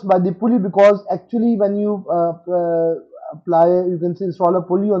force by the pulley, because actually when you apply, you can see install a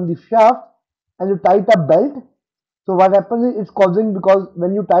pulley on the shaft and you tight a belt. So what happens is it's causing, because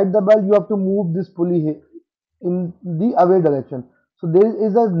when you tight the belt, you have to move this pulley here in the away direction. So there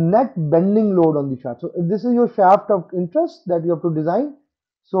is a net bending load on the shaft. So if this is your shaft of interest that you have to design.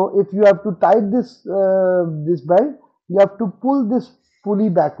 So if you have to tighten this belt, you have to pull this pulley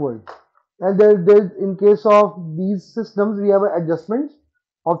backward. And there in case of these systems, we have adjustments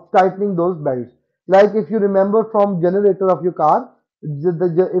of tightening those belts. Like if you remember from generator of your car,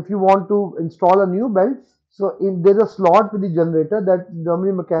 if you want to install a new belt, so if there's a slot with the generator that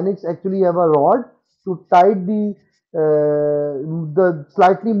normally mechanics actually have a rod to tight the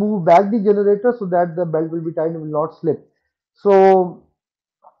slightly move back the generator so that the belt will be tight and will not slip. So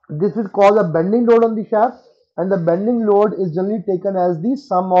this is called a bending load on the shaft, and the bending load is generally taken as the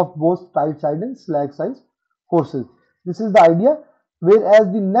sum of both tight side and slack side forces. This is the idea.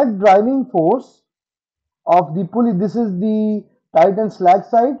 Whereas the net driving force of the pulley, this is the tight and slack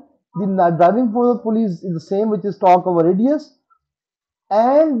side. The driving force of the pulley is the same, which is torque over radius,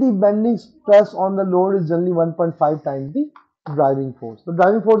 and the bending stress on the load is generally 1.5 times the driving force. The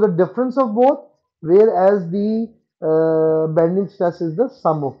driving force is the difference of both, whereas the bending stress is the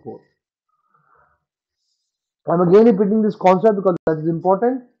sum of both. I'm again repeating this concept because that is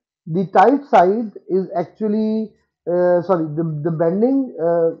important. The tight side is actually, the bending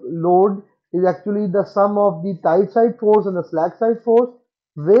load is actually the sum of the tight side force and the slack side force,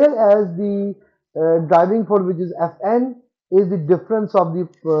 whereas the driving force, which is Fn, is the difference of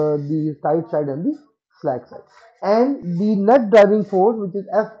the tight side and the slack side. And the net driving force, which is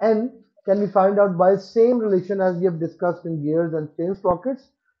Fn, can be found out by same relation as we have discussed in gears and chain sprockets,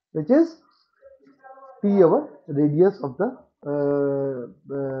 which is P over radius of the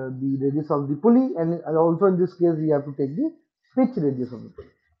radius of the pulley, and also in this case we have to take the pitch radius of the pulley.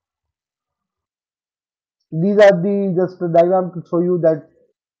 These are the just a diagram to show you that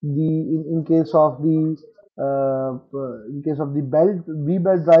in case of the belt V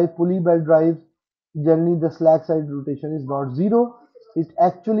belt drive, pulley belt drive, generally the slack side rotation is not zero. It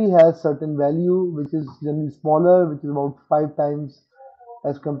actually has certain value which is generally smaller, which is about 5 times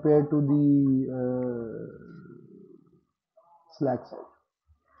as compared to the slack side.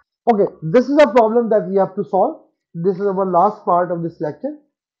 Okay, this is a problem that we have to solve. This is our last part of this lecture,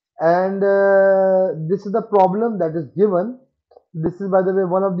 and this is the problem that is given. This is, by the way,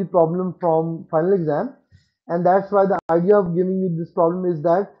 one of the problem from final exam, and that's why the idea of giving you this problem is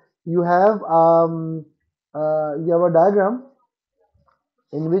that you have a diagram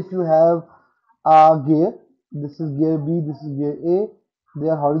in which you have a gear. This is gear B, this is gear A. They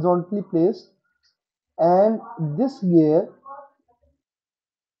are horizontally placed, and this is gear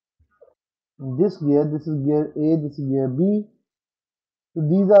A, this is gear B. So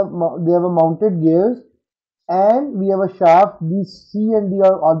they have a mounted gears, and we have a shaft. These C and D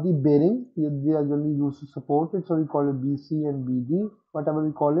are the bearing. They are generally used to support it, so we call it BC and BD, whatever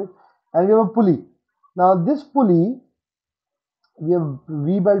we call it. And we have a pulley. Now this pulley, we have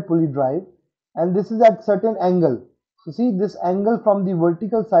V belt pulley drive, and this is at certain angle. So see, this angle from the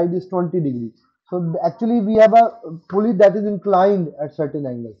vertical side is 20 degrees. So actually we have a pulley that is inclined at certain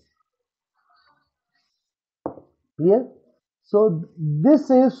angle. Clear? So this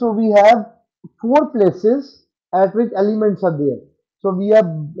is, so we have 4 places at which elements are there. So we have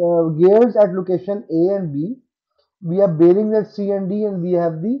gears at location A and B. We have bearings at C and D, and we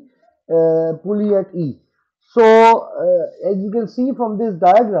have the pulley at E. So as you can see from this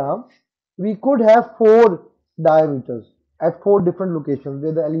diagram, we could have 4 diameters at 4 different locations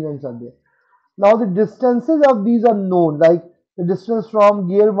where the elements are there. Now the distances of these are known, like the distance from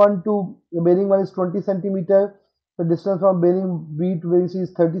gear 1 to bearing 1 is 20 centimeter. The distance from bearing B to bearing C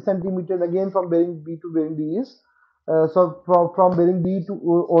is 30 centimeter. Again, from bearing B to bearing D is from bearing B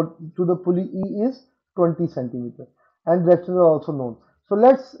to the pulley E is 20 centimeter, and rest are also known. So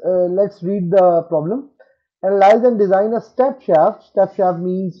let's read the problem. Analyze and design a step shaft. Step shaft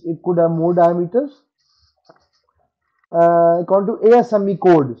means it could have more diameters. According to ASME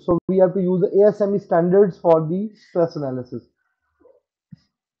code, so we have to use the ASME standards for the stress analysis.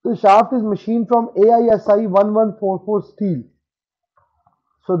 The shaft is machined from AISI 1144 steel.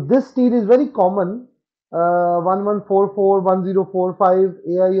 So this steel is very common, 1144, 1045,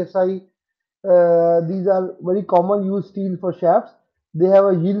 AISI. These are very common used steel for shafts. They have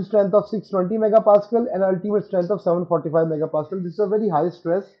a yield strength of 620 megapascal and ultimate strength of 745 megapascal. This is a very high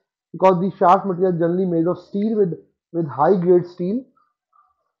stress because the shaft material is generally made of steel with high grade steel,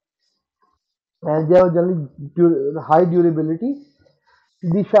 and they have generally high durability.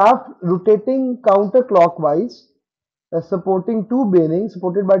 The shaft rotating counterclockwise, supported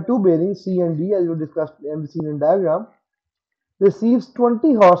by two bearings C and D, as we discussed and seen in diagram, receives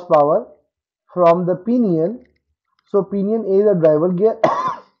 20 horsepower from the pinion. So pinion A is a driver gear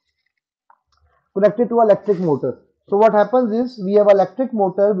connected to electric motor. So what happens is we have electric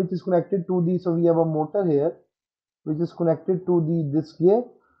motor which is connected to the, so we have a motor here which is connected to the this gear,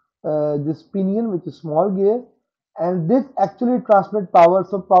 this pinion which is small gear, and this actually transmit power.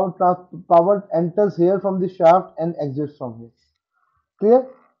 So power enters here from the shaft and exits from here. Clear?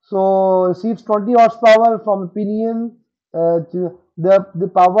 So receives 20 horsepower from pinion. The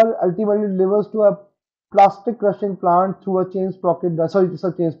power ultimately delivers to a plastic crushing plant through a chain sprocket. Sorry, it's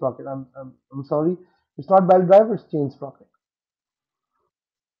a chain sprocket. I'm sorry. It's not belt drive. It's chain sprocket.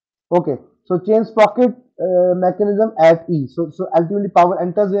 Okay, so chain sprocket mechanism at E. So ultimately power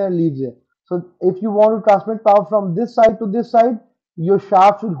enters here and leaves here. So if you want to transmit power from this side to this side, your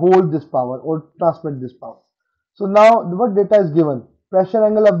shaft should hold this power or transmit this power. So now what data is given? Pressure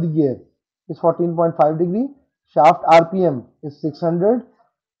angle of the gear is 14.5 degree. Shaft RPM is 600.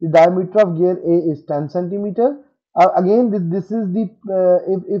 The diameter of gear A is 10 centimeter. Again, this is the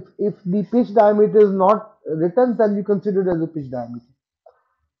if the pitch diameter is not written, then you consider it as a pitch diameter.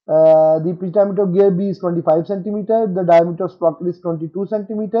 The pitch diameter of gear B is 25 centimeter, the diameter of sprocket is 22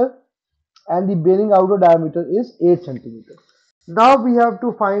 centimeter, and the bearing outer diameter is 8 centimeter. Now we have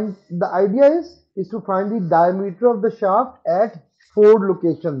to find, the idea is to find the diameter of the shaft at 4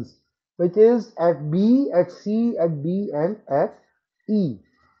 locations, which is at B, at C, at D, and at E.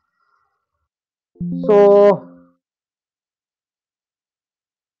 So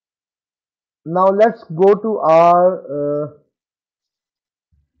now let's go to our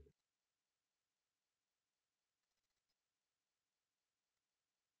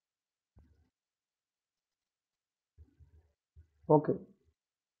okay,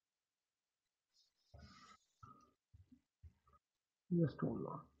 just hold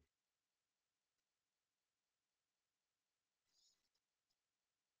on.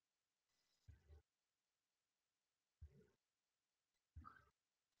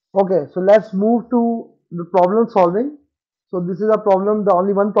 Okay, so let's move to the problem solving. So this is a problem, the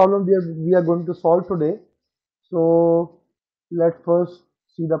only one problem we are going to solve today. So let's first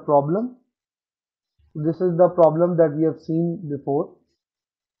see the problem. This is the problem that we have seen before.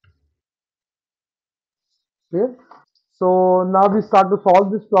 Okay. So now we start to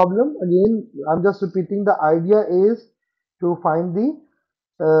solve this problem. Again, I'm just repeating, the idea is to find the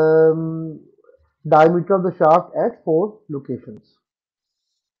diameter of the shaft at 4 locations.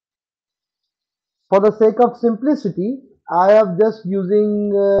 For the sake of simplicity, I am just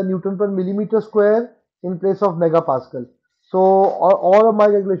using Newton per millimeter square in place of megapascal. So all of my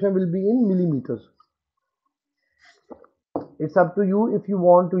calculation will be in millimeters. It's up to you if you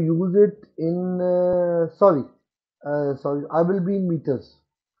want to use it in, sorry, I will be in meters.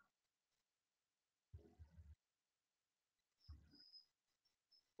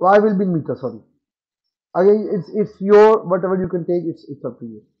 I will be in meters, sorry. Again, it's your, whatever you can take, it's up to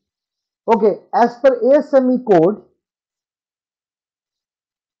you. Okay, as per ASME code,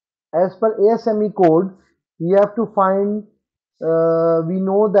 we have to find, we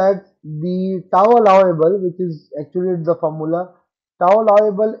know that the tau allowable, which is actually the formula, tau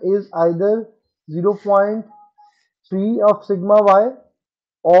allowable is either 0.3 of sigma y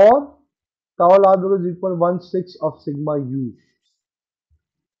or tau allowable is equal to 1/6 of sigma u.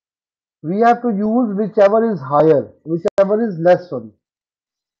 We have to use whichever is higher, whichever is less, sorry,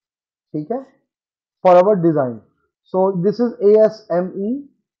 okay, for our design. So this is ASME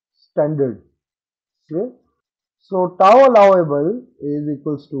standard. Okay. So tau allowable is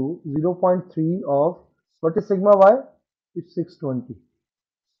equals to 0.3 of, what is sigma y? It's 620.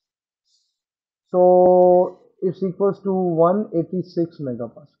 So it's equals to 186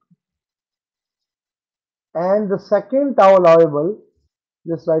 megapascal. And the second tau allowable,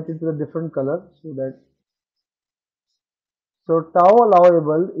 just write it with a different color so that, so tau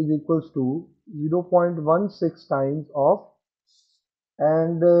allowable is equals to 0.16 times of,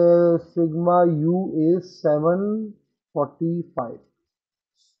 and sigma u is 745.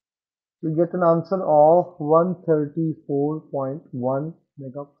 We get an answer of 134.1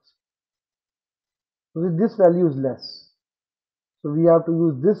 megapascal. So this value is less. So we have to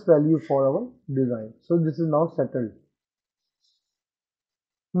use this value for our design. So this is now settled.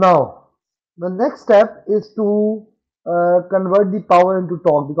 Now, the next step is to convert the power into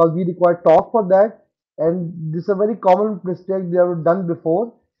torque, because we require torque for that. And this is a very common mistake they have done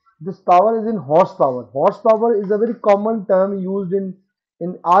before. This power is in horsepower. Horsepower is a very common term used in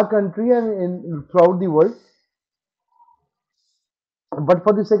our country and in throughout the world. But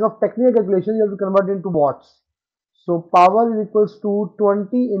for the sake of technical calculation, you have to convert it into watts. So power is equals to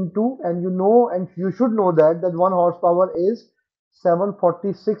 20 into, and you know, and you should know that 1 horsepower is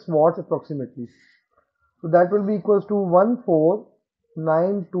 746 watts approximately. So that will be equals to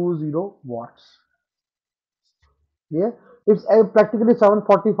 14920 watts. Yeah, it's practically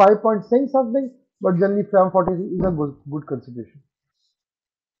 745.6 something, but generally 740 is a good consideration.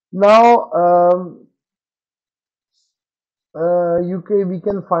 Now, we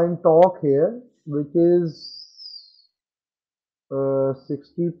can find torque here, which is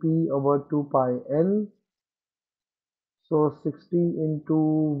 60p over 2 pi n. So 60 into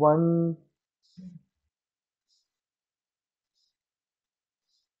 1,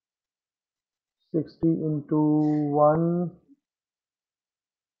 60 into 1,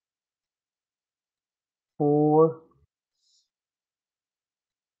 4,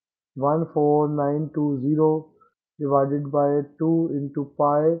 14920 divided by 2 into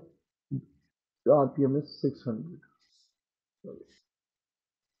pi, the RPM is 600.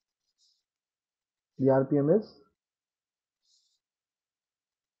 The RPM is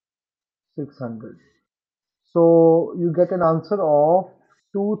 600. So you get an answer of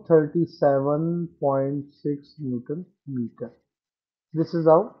 237.6 Newton meter. This is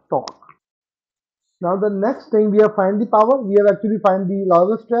our torque. Now the next thing, we have find the power. We have actually find the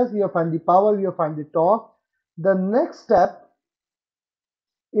law of stress. We have find the power. We have find the torque. The next step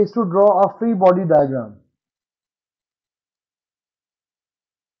is to draw a free body diagram.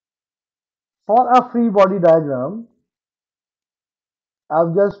 For a free body diagram,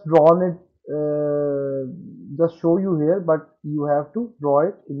 I've just drawn it, just show you here, but you have to draw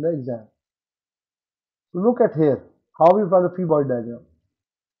it in the exam. So look at here, how we draw the free body diagram.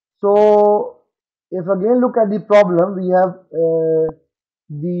 So if again look at the problem, we have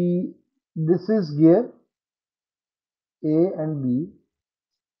the this is gear A and B.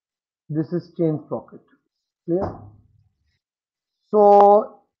 This is chain sprocket. Clear?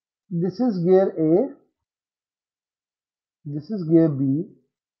 So this is gear A. This is gear B.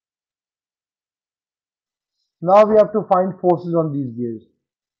 Now we have to find forces on these gears.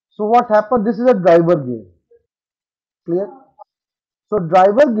 So what happened? This is a driver gear. Clear? So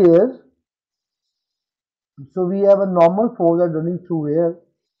driver gears. So we have a normal force that running through here,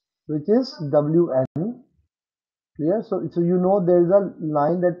 which is Wn. Clear? So you know there is a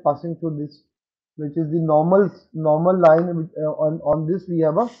line that passing through this, which is the normal line. On this we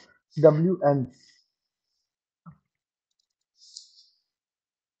have a Wn,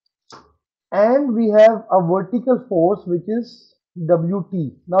 and we have a vertical force which is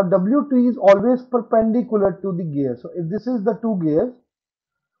Wt. Now Wt is always perpendicular to the gear. So if this is the two gears,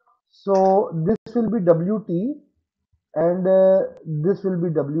 so this will be Wt and this will be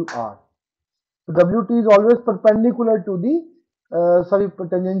Wr. So Wt is always perpendicular to the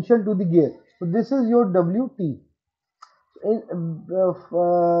tangential to the gear. So this is your Wt.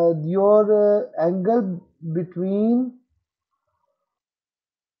 Your angle between,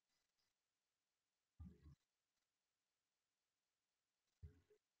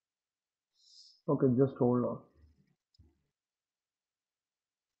 okay, just hold on.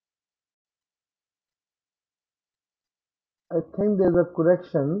 I think there's a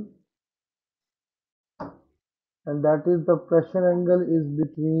correction, and that is the pressure angle is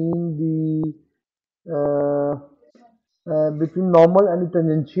between the between normal and the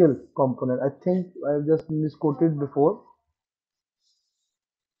tangential component. I think I just misquoted before.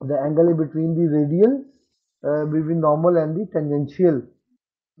 The angle is between the radial, between normal and the tangential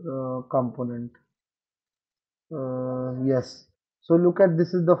component. Yes. So look at,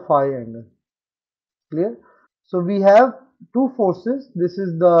 this is the phi angle. Clear? So we have two forces. This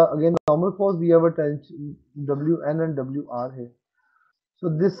is the again normal force. We have a Wn and Wr here. So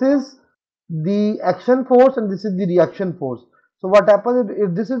this is the action force and this is the reaction force. So what happens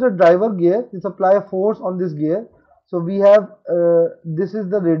if this is a driver gear, this apply a force on this gear. So we have this is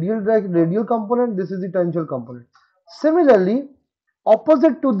the radial component, this is the tangential component. Similarly,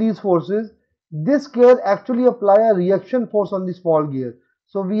 opposite to these forces, this gear actually apply a reaction force on the small gear.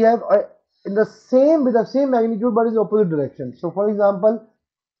 So we have in the same with the same magnitude but in opposite direction. So for example,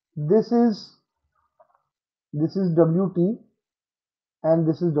 this is Wt and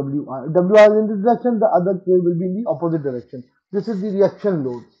this is Wr. Wr is in this direction, the other gear will be in the opposite direction. This is the reaction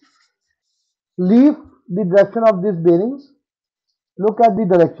load. Leave the direction of these bearings, look at the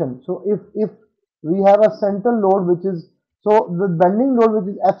direction. So if we have a central load which is, so the bending load which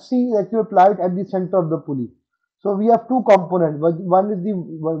is Fc is actually applied at the center of the pulley. So we have two components. One is the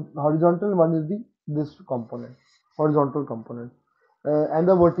horizontal, one is the this component, horizontal component, and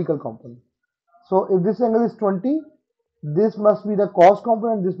the vertical component. So if this angle is 20, this must be the cos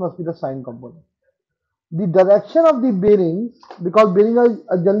component, this must be the sine component. The direction of the bearings, because bearings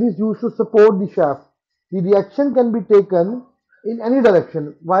are generally used to support the shaft, the reaction can be taken in any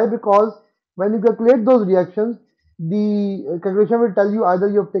direction. Why? Because when you calculate those reactions, the calculation will tell you either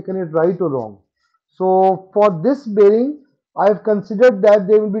you have taken it right or wrong. So for this bearing, I've considered that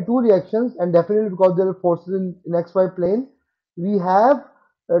there will be two reactions, and definitely because there are forces in xy plane, we have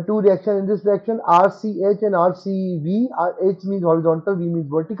two reactions in this direction, RCH and RCV. H means horizontal, V means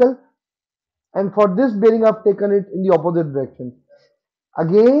vertical. And for this bearing, I've taken it in the opposite direction.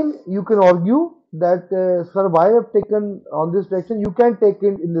 Again, you can argue that sir, why I've taken on this direction, you can take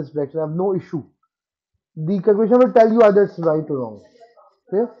it in this direction. I have no issue. The calculation will tell you either it's right or wrong.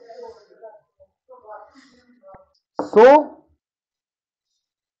 Okay. So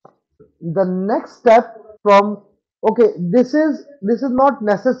the next step from, okay, this is not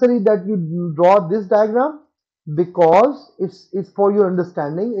necessary that you draw this diagram, because it's for your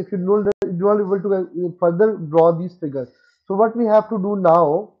understanding. If you are able to further draw these figures, so what we have to do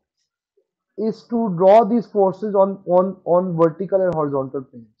now is to draw these forces on vertical and horizontal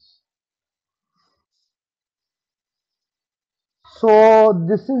planes. So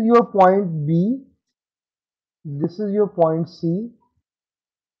this is your point B, this is your point C,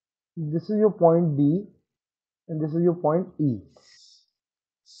 this is your point D, and this is your point E.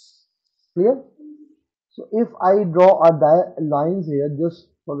 Clear? So if I draw a lines here just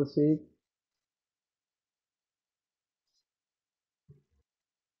for the sake,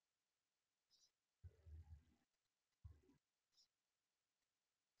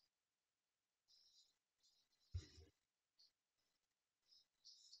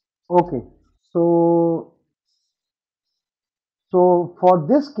 okay. So for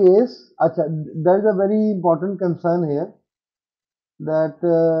this case, there is a very important concern here that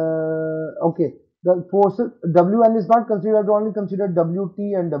okay, the forces Wn is not considered. I have to only consider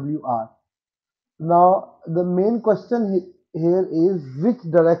Wt and Wr. Now the main question here is which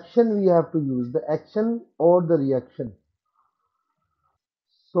direction we have to use, the action or the reaction.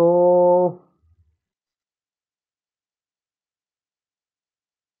 So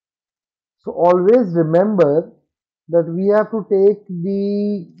always remember that we have to take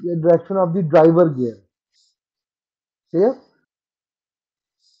the direction of the driver gear. Okay?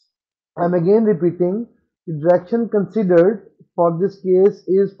 I'm again repeating, the direction considered for this case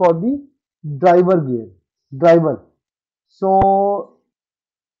is for the driver gear. Driver. So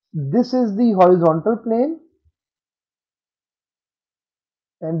this is the horizontal plane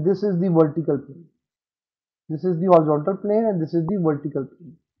and this is the vertical plane. This is the horizontal plane and this is the vertical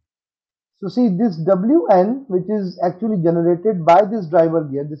plane. So see this Wn, which is actually generated by this driver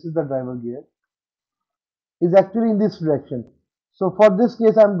gear, this is the driver gear, is actually in this direction. So for this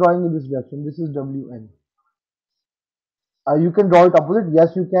case, I'm drawing in this direction. This is Wn. You can draw it opposite.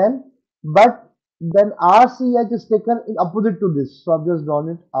 Yes, you can. But then RCH is taken in opposite to this. So I've just drawn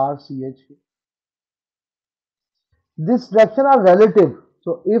it RCH. This direction are relative.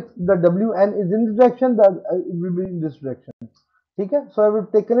 So if the Wn is in this direction, then it will be in this direction. Okay? So I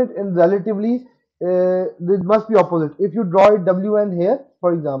have taken it in relatively. This must be opposite. If you draw it Wn here,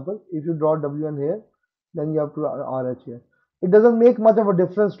 for example, if you draw Wn here, then you have to RH here. It doesn't make much of a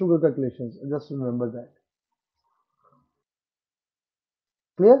difference to the calculations. Just remember that.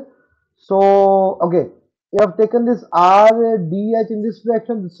 Clear? So, okay, you have taken this RDH in this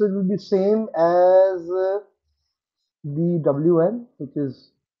direction. This will be same as the WN, which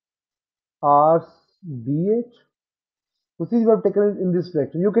is RDH. So, see, you have taken it in this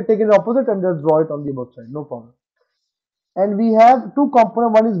direction. You can take it opposite and just draw it on the above side, no problem. And we have two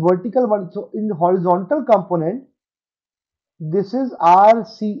components. One is vertical, one. So, in the horizontal component, this is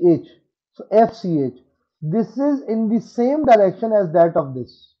RCH. So, FCH. This is in the same direction as that of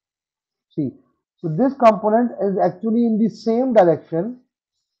this. See, so this component is actually in the same direction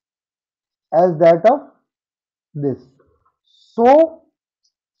as that of this. So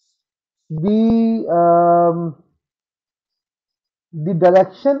the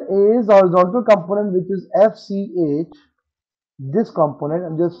direction is horizontal component, which is FCH. This component,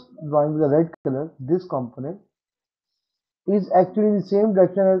 I'm just drawing with the red color. This component is actually in the same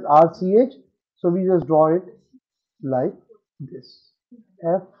direction as RCH. So we just draw it like this.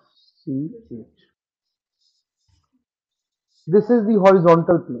 FCH. This is the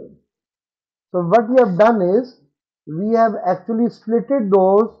horizontal plane. So what we have done is we have actually splitted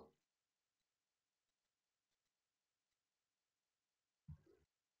those.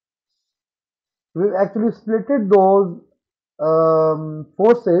 We've actually splitted those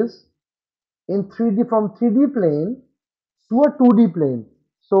forces in 3D from 3D plane to a 2D plane.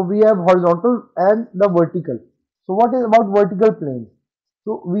 So we have horizontal and the vertical. So what is about vertical plane?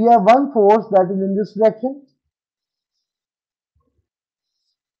 So we have one force that is in this direction.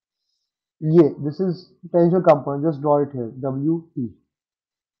 Yeah, this is tangential component. Just draw it here. WT.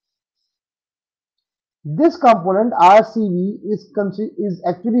 This component RCV is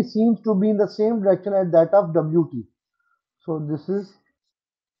actually seems to be in the same direction as that of WT. So this is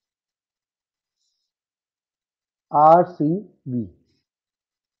RCV.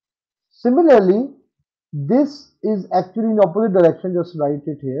 Similarly, this is actually in opposite direction. Just write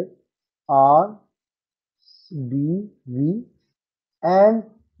it here. RDV, and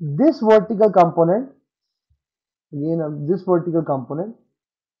this vertical component, again this vertical component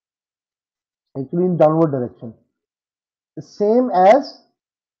actually in downward direction, same as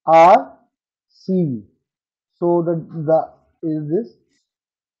RCV. So the is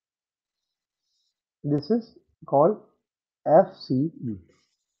this is called FCV.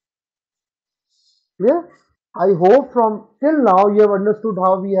 Clear? I hope from till now you have understood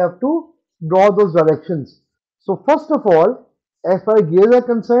how we have to draw those directions. So first of all, as far as gears are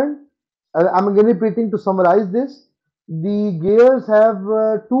concerned, I'm again repeating to summarize this. The gears have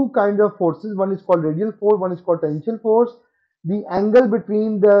two kind of forces. One is called radial force, one is called tangential force. The angle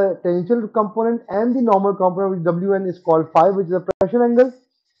between the tangential component and the normal component, which Wn is called phi, which is a pressure angle.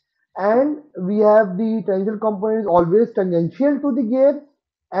 And we have the tangential component is always tangential to the gear,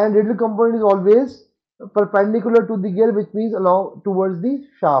 and radial component is always perpendicular to the gear, which means along towards the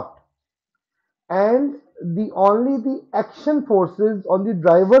shaft. And the only the action forces on the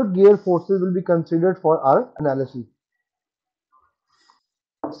driver gear forces will be considered for our analysis.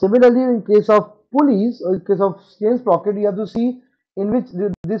 Similarly, in case of pulleys or in case of chain sprocket, you have to see in which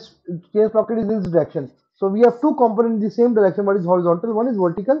this chain sprocket is in this direction. So we have two components in the same direction. One is horizontal, one is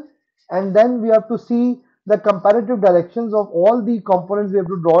vertical, and then we have to see the comparative directions of all the components. We have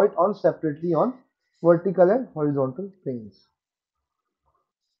to draw it on separately on vertical and horizontal planes.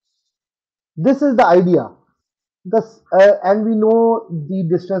 This is the idea. And we know the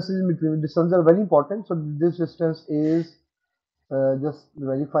distances in between. Distances are very important. So this distance is just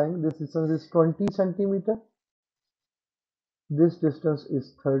verifying. This distance is 20 centimeter. This distance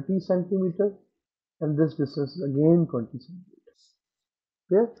is 30 centimeter, and this distance is again 20 centimeter.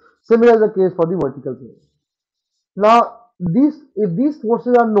 Okay. Similar is the case for the vertical plane. Now, if these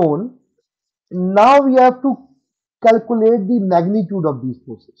forces are known, now we have to calculate the magnitude of these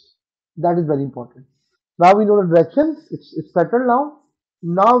forces. That is very important. Now we know the direction, it's settled now.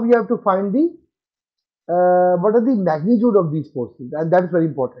 Now we have to find the what are the magnitude of these forces, and that is very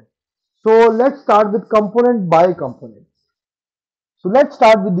important. So let's start with component by component. So let's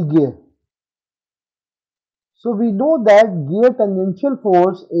start with the gear. So we know that gear tangential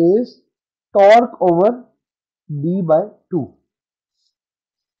force is torque over d by 2.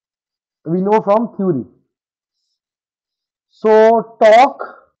 We know from theory. So torque,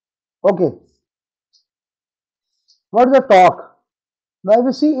 okay, what is the torque? Now if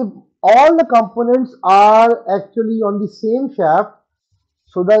you see, if all the components are actually on the same shaft,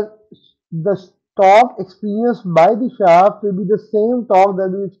 so that the torque experienced by the shaft will be the same torque that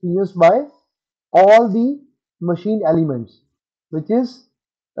will be experienced by all the machine elements, which is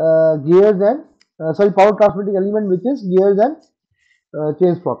gears and power transmitting element, which is gears and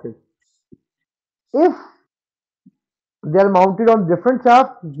chain sprocket. If they are mounted on different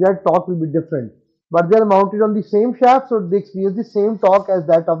shafts, their torque will be different. But they are mounted on the same shaft, so they experience the same torque as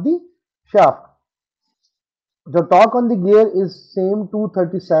that of the shaft. The torque on the gear is same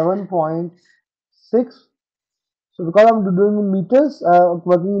 237.6. So because I'm doing in meters,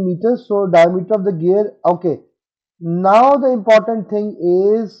 working in meters, so diameter of the gear. Okay. Now the important thing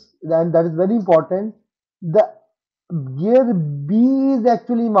is, and that is very important, the gear B is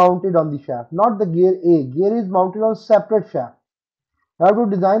actually mounted on the shaft, not the gear A. Gear is mounted on separate shaft. You have to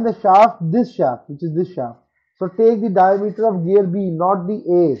design the shaft, this shaft, which is this shaft. So take the diameter of gear B, not the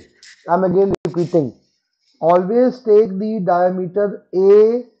A. I'm again repeating. Always take the diameter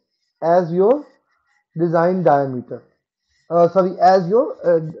A as your design diameter. Sorry, as your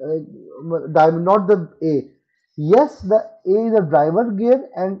diameter, not the A. Yes, the A is a driver gear,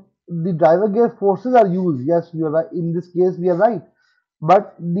 and the driver gear forces are used. Yes, you are right. In this case, we are right.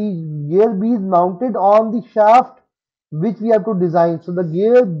 But the gear B is mounted on the shaft which we have to design. So the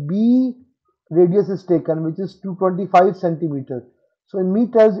gear B radius is taken, which is 225 centimeters. So in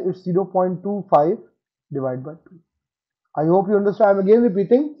meters, it's 0.25 divided by 2. I hope you understand. I'm again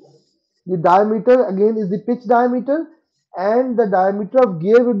repeating. The diameter again is the pitch diameter, and the diameter of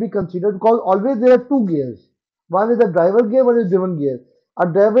gear will be considered, because always there are two gears. One is a driver gear, one is driven gear. A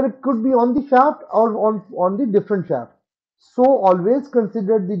driver could be on the shaft or on the different shaft. So always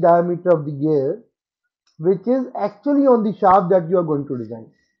consider the diameter of the gear which is actually on the shaft that you are going to design.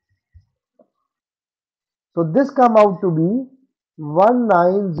 So this come out to be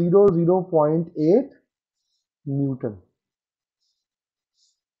 1900.8 Newton.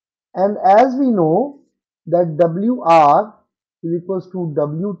 And as we know, that WR is equals to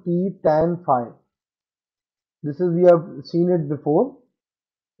WT tan phi. This is, we have seen it before.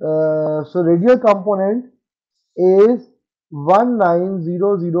 So radial component is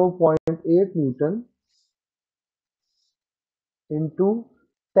 1900.8 Newton into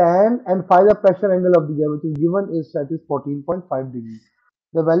tan and phi, the pressure angle of the air, which is given is that is 14.5 degrees.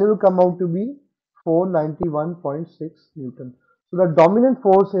 The value will come out to be 491.6 Newton. So the dominant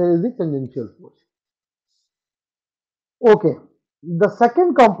force here is the tangential force. Okay, the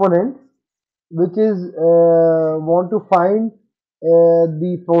second component, which is want to find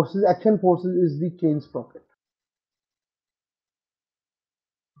the forces, action forces, is the chain sprocket.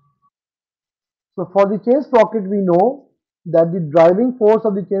 So for the chain sprocket, we know that the driving force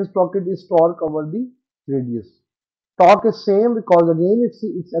of the chain sprocket is torque over the radius. Torque is same because again it's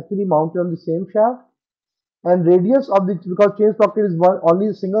actually mounted on the same shaft, and radius of the, because chain sprocket is one only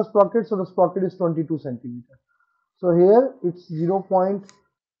a single sprocket, so the sprocket is 22 centimeter. So here it's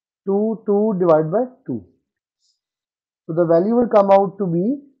 0.22 divided by 2. So the value will come out to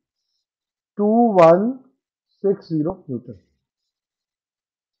be 2160 Newton.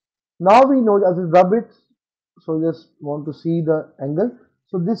 Now we know, as we rub it, so just want to see the angle.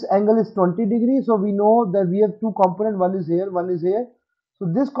 So this angle is 20 degrees. So we know that we have two components, one is here, one is here. So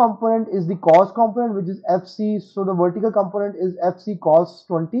this component is the cos component, which is FC. So the vertical component is FC cos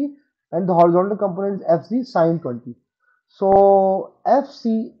 20 and the horizontal component is FC sin 20. So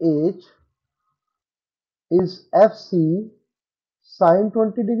FCH is FC sin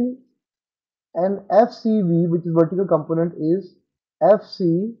 20 degree and FCV, which is vertical component, is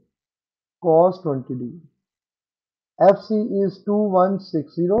FC cos 20 degree. FC is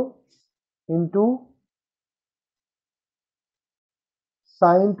 2160 into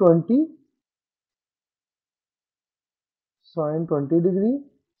sin 20 degree,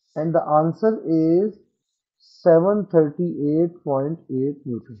 and the answer is 738.8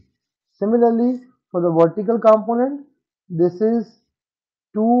 Newton. Similarly, for the vertical component, this is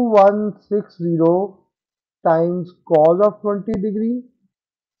 2160 times cos of 20 degree,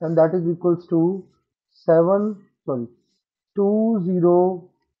 and that is equals to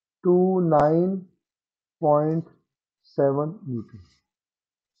 2029.7 Newton.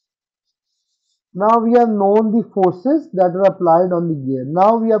 Now we have known the forces that are applied on the gear.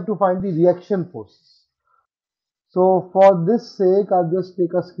 Now we have to find the reaction forces. So for this sake, I'll just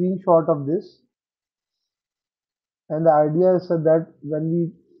take a screenshot of this. And the idea is that when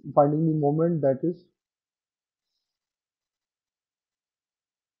we finding the moment, that is,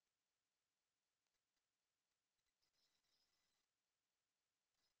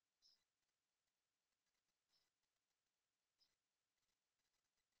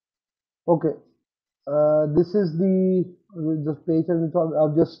 okay. This is the page, and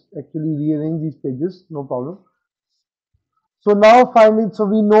I've just actually rearranged these pages. No problem. So now finally, so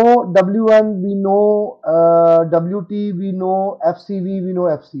we know W1, we know WT, we know FCV, we know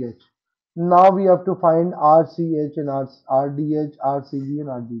FCH. Now we have to find RCH and RDH, RCV and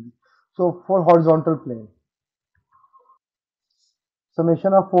RDV. So for horizontal plane,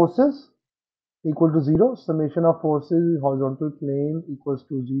 summation of forces equal to 0. Summation of forces in horizontal plane equals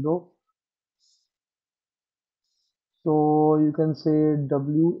to 0. So you can say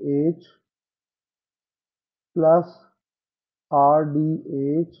WH plus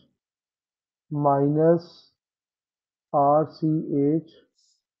RDH minus RCH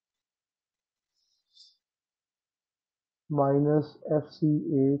minus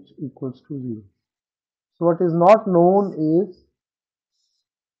FCH equals to 0. So what is not known is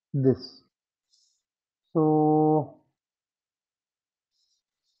this. So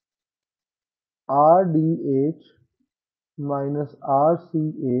RDH minus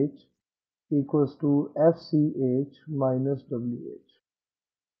RCH equals to FCH minus WH.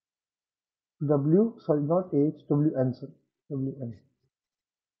 Sorry, not H, WN, sorry, WN.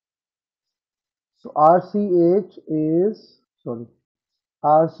 So RCH is, sorry,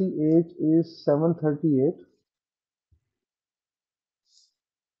 RCH is 738,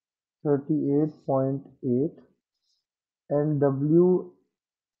 38.8, and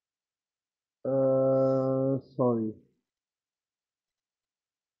sorry,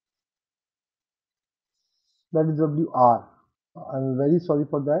 that is WR. I'm very sorry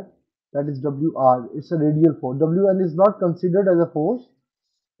for that. That is WR. It's a radial force. WN is not considered as a force.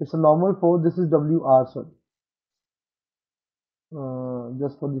 It's a normal force. This is WR, sorry.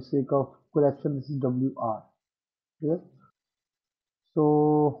 Just for the sake of correction, this is WR. Yes.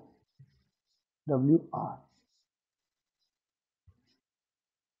 So WR.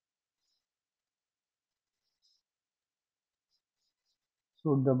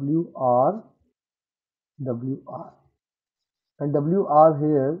 So WR WR, and WR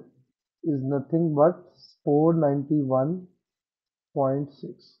here is nothing but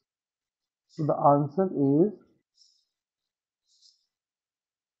 491.6. So the answer is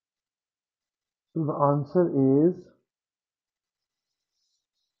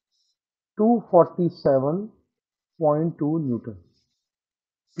 247.2 Newton.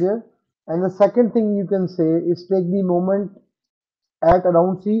 Clear? And the second thing you can say is take the moment at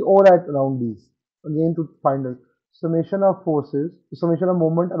around C or at around D. Again, to find a summation of forces, summation of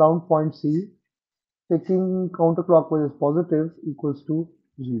moment around point C, taking counterclockwise as positive, equals to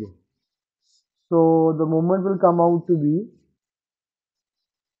 0. So the moment will come out to be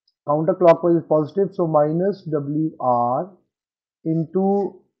counterclockwise is positive, so minus WR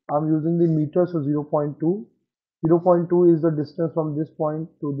into, I'm using the meter, so 0.2. 0.2 is the distance from this point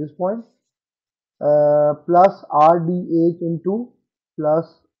to this point, plus RDH into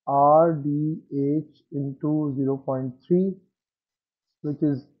plus RDH into 0.3, which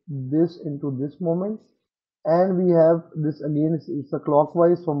is this into this moment, and we have this again, it's a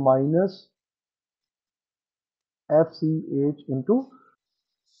clockwise, so minus FCH into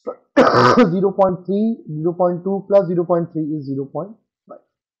 0.3, 0.2 plus 0.3 is 0.5,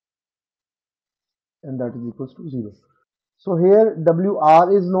 and that is equals to 0. So here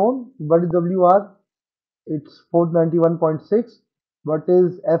WR is known. What is WR? It's 491.6. What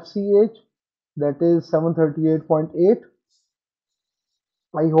is FCH? That is 738.8.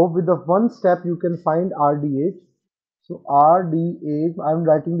 I hope with the one step you can find RDH. So RDH, I'm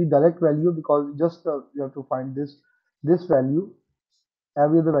writing the direct value because just you have to find this value.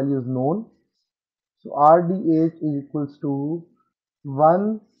 Every other value is known. So RDH is equals to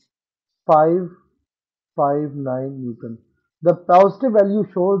 1559 Newton. The positive value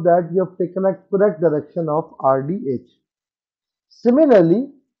shows that you have taken a correct direction of RDH.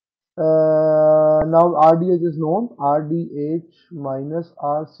 Similarly, now RDH is known. RDH minus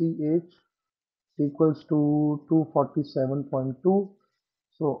RCH equals to 247.2.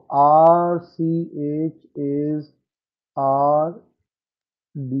 So RCH is RDH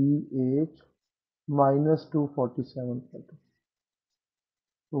minus 247.2.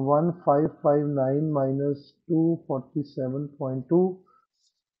 So 1559 minus 247.2.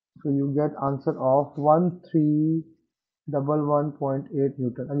 So you get answer of 1311.8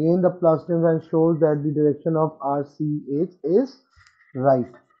 Newton. Again, the plus sign shows that the direction of RCH is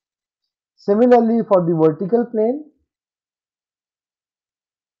right. Similarly, for the vertical plane,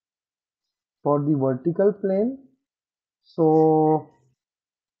 so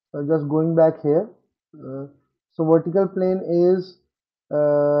just going back here, so vertical plane is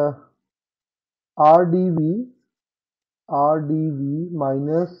uh, RDV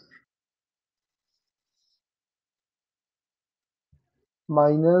minus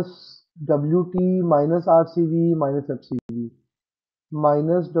WT minus RCV minus FCV,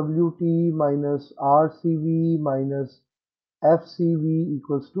 minus WT minus RCV minus FCV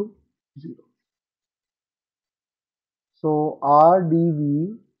equals to 0. So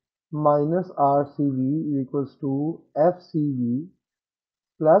RDV minus RCV equals to FCV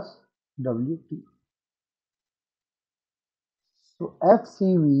plus WT. So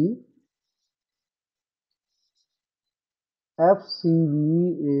FCV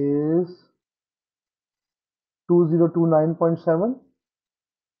is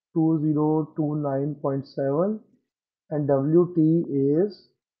 2029.7, and WT is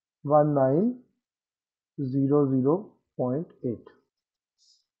 1900.8.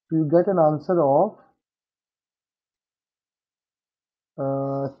 So you get an answer of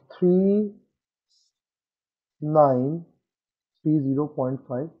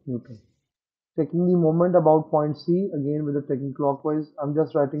 3930.5 Newton. Taking the moment about point C, again with the taking clockwise, I'm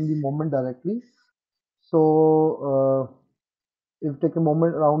just writing the moment directly. So if take a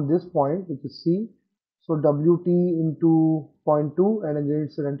moment around this point, which is C, so WT into 0.2, and again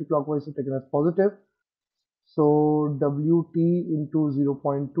it's anti-clockwise, so taken as positive. So WT into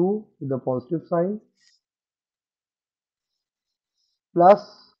 0.2 with the positive sign, plus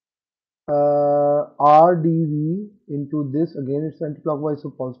RDV into this, again it's anti-clockwise, so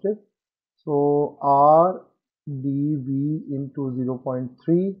positive. So RDV into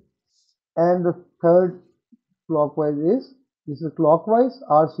 0.3, and the third clockwise is, this is clockwise,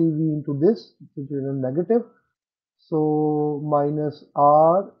 RCV into this, which is a negative. So minus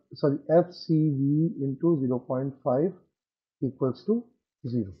FCV into 0.5 equals to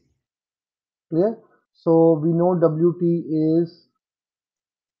 0. Clear? So we know WT is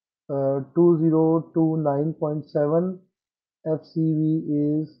 2029.7,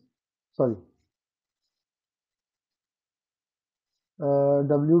 FCV is, sorry,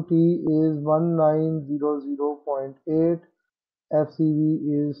 WT is 1900.8,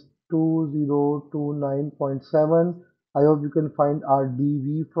 FCV is 2029.7. I hope you can find our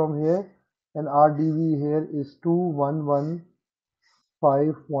DV from here, and our DV here is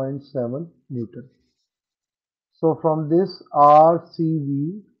 2115.7 Newton. So from this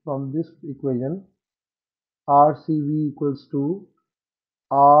RCV, from this equation, RCV equals to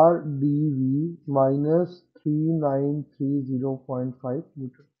RDV minus 3930.5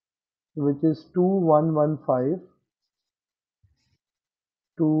 Newton, which is 2115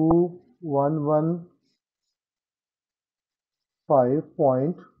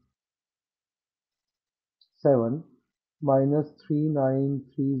 minus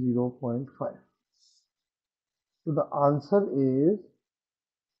 3930.5. So the answer is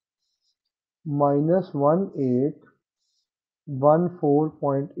minus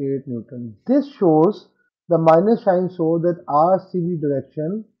 1814.8 Newton. This shows, the minus sign shows that RCV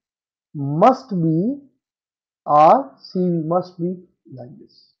direction must be, RCV must be like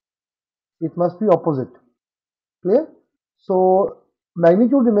this. It must be opposite. Clear? So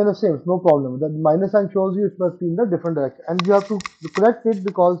magnitude remains the same, no problem. The minus sign shows you it must be in the different direction, and you have to correct it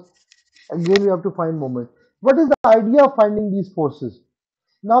because again you have to find moment. What is the idea of finding these forces?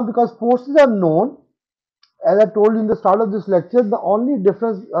 Now, because forces are known, as I told you in the start of this lecture, the only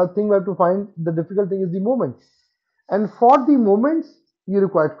difference thing we have to find, the difficult thing is the moments. And for the moments, you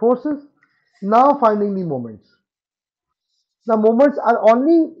require forces. Now finding the moments. The moments are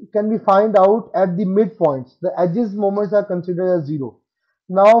only can be find out at the midpoints. The edges moments are considered as zero.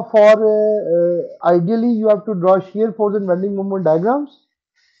 Now for ideally you have to draw shear force and bending moment diagrams,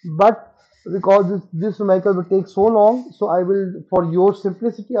 but because this numerical will take so long, so I will, for your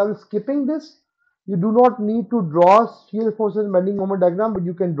simplicity, I will skipping this. You do not need to draw shear force and bending moment diagram, but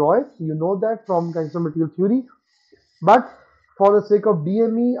you can draw it. You know that from Kinetic Material Theory. But for the sake of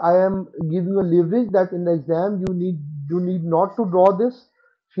DME, I am giving a leverage that in the exam you need not to draw this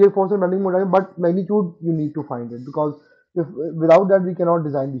shear force and bending moment diagram, but magnitude you need to find it, because if without that we cannot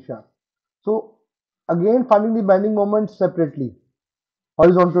design the shaft. So again, finding the bending moment separately,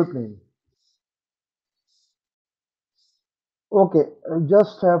 horizontal plane. Okay,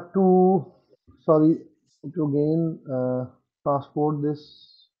 just have to, sorry, to again transport this.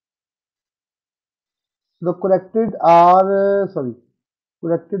 The corrected R, sorry,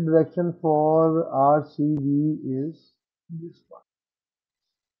 corrected direction for RCV is this one.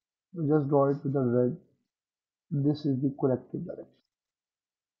 Just draw it with the red. This is the corrected direction.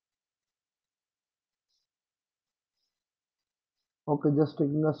 Okay, just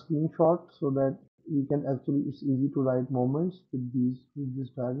taking a screenshot so that you can actually, it's easy to write moments with this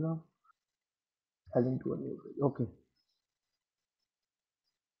diagram. Adding to a new page. Okay.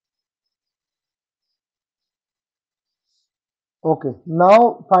 Okay.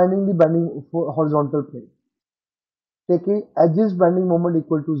 Now finding the bending for horizontal plane. Taking edges bending moment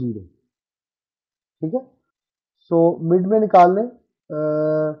equal to 0. ठीक है, so mid में निकाल लें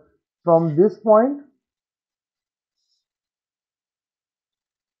from this point,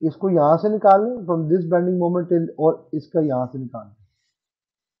 इसको यहां से निकाल लें फ्रॉम दिस बेंडिंग मोमेंट और इसका यहां से निकाल लें.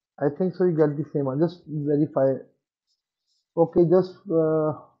 I think so you get the same, just verify. Okay, just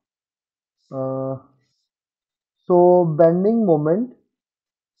so bending moment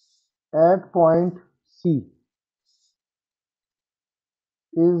at point C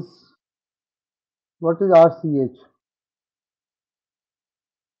is, what is RCH?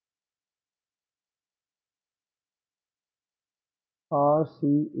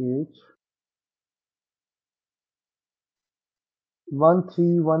 RCH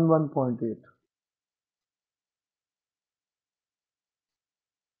 1311.8.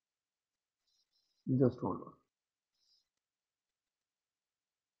 Just hold on.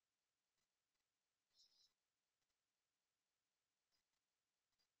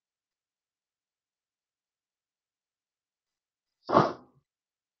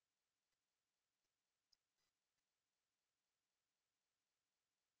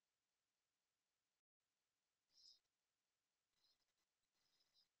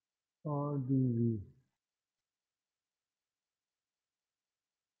 RDV.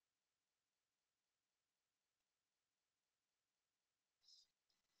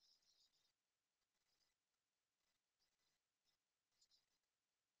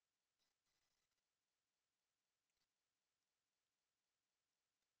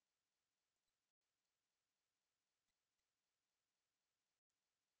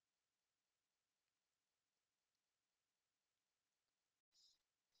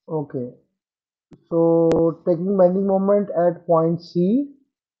 Okay, so taking bending moment at point C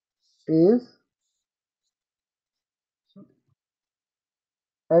is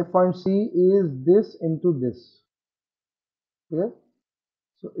at point C is this into this. Okay,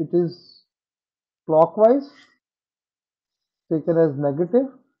 so it is clockwise taken as negative.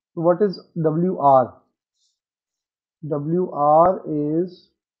 So what is WR? WR is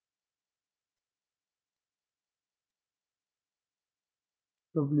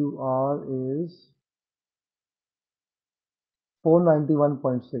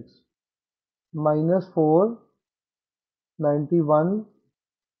 491.6 minus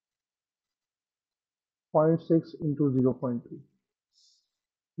 491.6 into 0.2.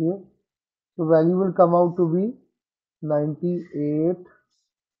 Here, so value will come out to be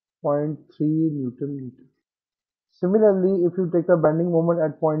 98.3 Newton meter. Similarly, if you take a bending moment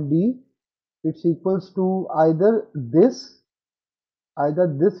at point D, it's equals to either this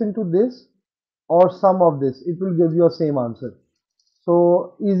into this or sum of this. It will give you a same answer.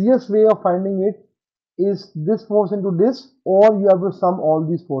 So easiest way of finding it is this force into this, or you have to sum all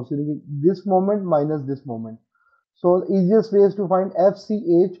these forces, this moment minus this moment. So the easiest way is to find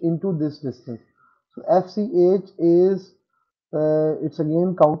FCH into this distance. So FCH is it's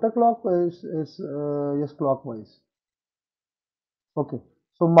again counterclockwise, yes, clockwise. Okay,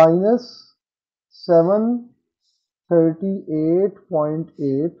 so minus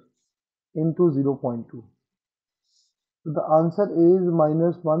 738.8 into 0.2. So the answer is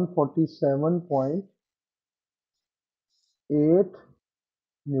minus 147.8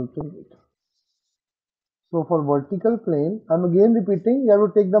 Newton meter. So for vertical plane, I'm again repeating, you have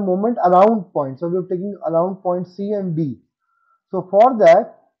to take the moment around point. So we're taking around point C and D. So for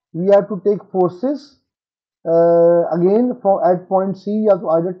that, we have to take forces. Again, for at point C, you have to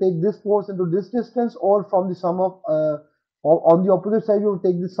either take this force into this distance, or from the sum of, or on the opposite side, you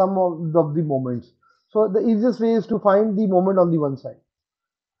take the sum of the moments. So the easiest way is to find the moment on the one side.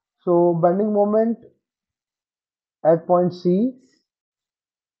 So bending moment at point C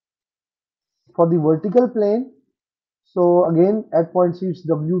for the vertical plane. So again, at point C, it's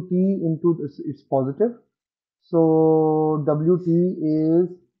Wt into this, it's positive. So Wt is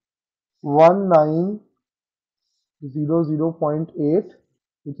 1900.8,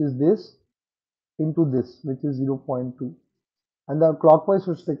 which is this, into this, which is 0.2. And the clockwise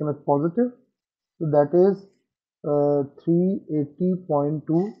was taken as positive. So that is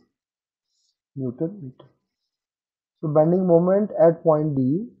 380.2 Newton meter. So bending moment at point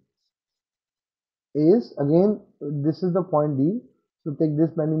D is, again, this is the point D. So take this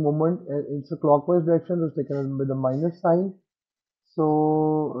bending moment, it's a clockwise direction, so it's taken with a minus sign. So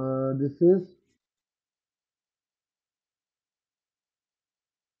this is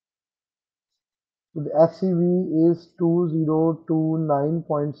so the FCV is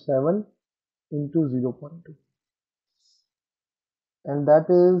 2029.7 into 0.2, and that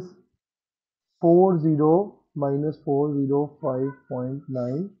is 40 minus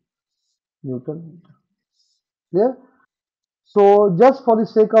 405.9 Newton meter. Clear? So just for the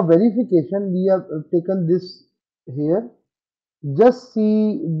sake of verification, we have taken this here. Just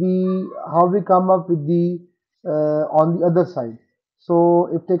see the how we come up with the on the other side. So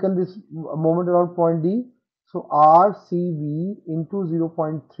if taken this moment around point D, so RCV into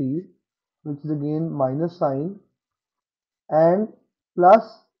 0.3, which is again minus sign, and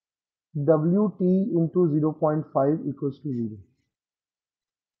plus WT into 0.5 equals to 0.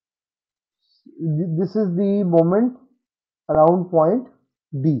 This is the moment around point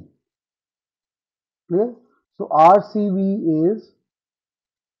D. Clear? So RCV is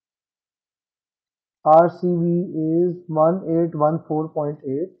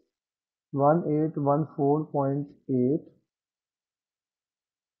 1814.8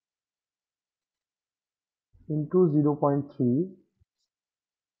 into 0.3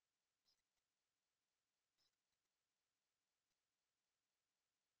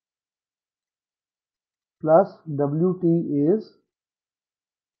 plus WT is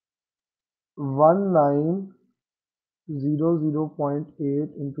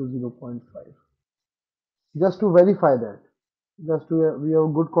 1900.8 into 0.5. Just to verify that, just to we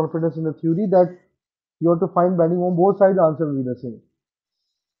have good confidence in the theory that you have to find bending on both sides, the answer will be the same.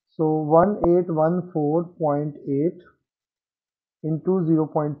 So 1814.8 into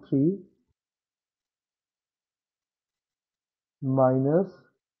 0.3 minus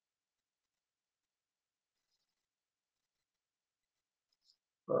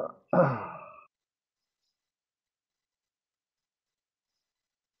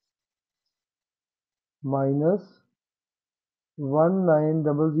minus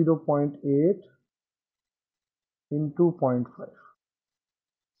 1900.8 into 0.5.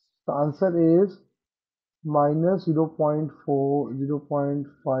 The answer is minus 0.4,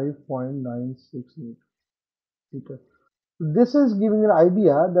 0.5.96 meter. This is giving an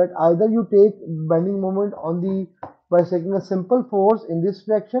idea that either you take bending moment on the by taking a simple force in this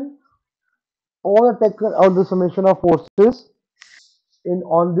direction, or the summation of forces in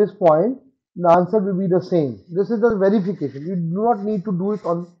on this point, the answer will be the same. This is the verification. You do not need to do it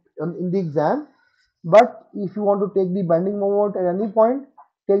on in the exam, but if you want to take the bending moment at any point,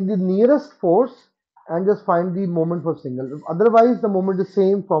 take the nearest force and just find the moment for single. Otherwise, the moment is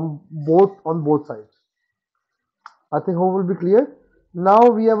same from both on both sides. I think hope will be clear. Now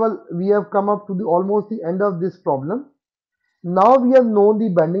we have come up to the almost the end of this problem. Now we have known the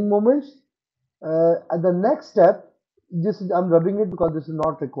bending moments. At the next step, I'm rubbing it because this is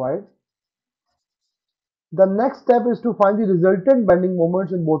not required. The next step is to find the resultant bending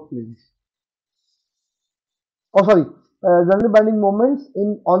moments in both planes. Oh, sorry, resultant bending moments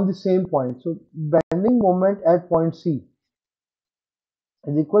in on the same point. So bending moment at point C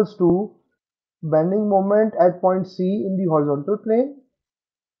is equals to bending moment at point C in the horizontal plane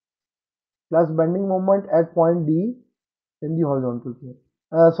plus bending moment at point D in the horizontal plane.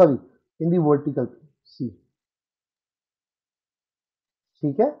 Sorry, in the vertical plane. C.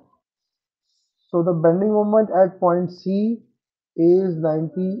 Okay. So the bending moment at point C is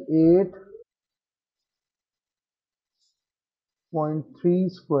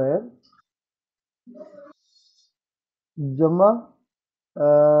 98.3 square, Jama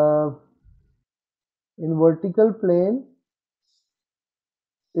in vertical plane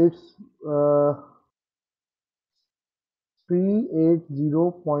it's uh,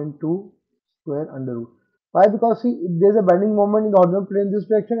 380.2 square under root. Why? Because see, there's a bending moment in the horizontal plane in this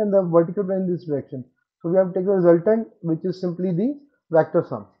direction and the vertical plane in this direction. So we have to take the resultant, which is simply the vector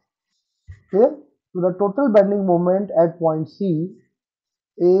sum. Clear? So the total bending moment at point C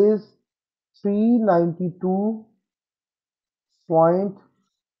is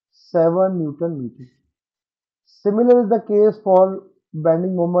 392.7 Newton meter. Similar is the case for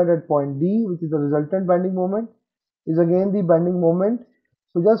bending moment at point D, which is the resultant bending moment, is again the bending moment.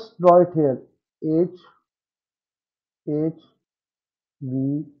 So just draw it here. H, H,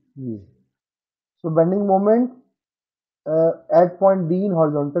 V, V. So bending moment at point D in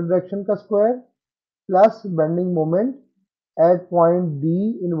horizontal direction का square plus bending moment at point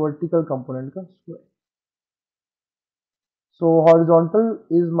D in vertical component का square. So horizontal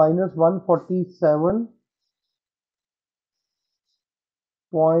is minus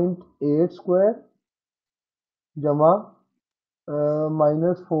 147.8 square, Jama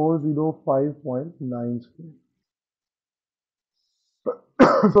minus 405.9 square.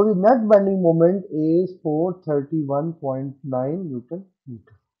 So the net bending moment is 431.9 Newton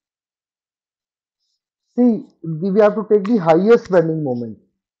meter. See, we have to take the highest bending moment.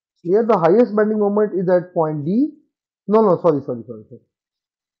 Here the highest bending moment is at point D. No, sorry.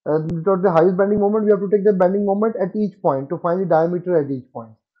 The highest bending moment, we have to take the bending moment at each point to find the diameter at each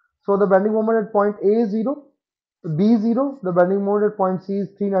point. So the bending moment at point A is 0, B is 0, the bending moment at point C is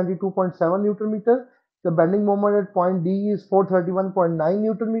 392.7 Newton meter, the bending moment at point D is 431.9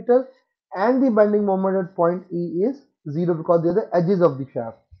 Newton meter, and the bending moment at point E is 0 because they are the edges of the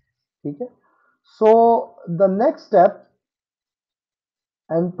shaft. Okay? So the next step,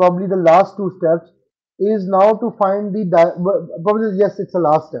 and probably the last two steps, is now to find the probably yes, it's the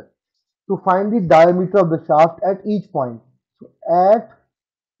last step, to find the diameter of the shaft at each point. So at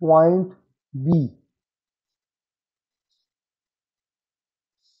point B,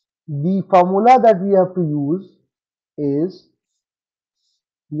 the formula that we have to use is,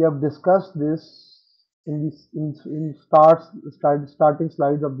 we have discussed this in starting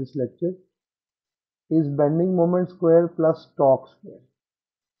slides of this lecture, is bending moment square plus torque square.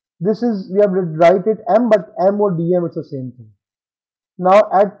 This is, we have to write it M, but M or dm it's the same thing. Now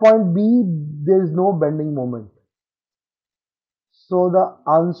at point B there is no bending moment, so the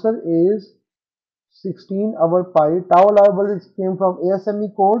answer is 16 over pi. Tau allowable came from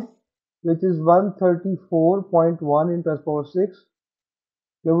ASME code, which is 134.1 into 10 power 6.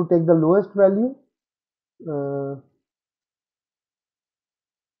 You have to take the lowest value.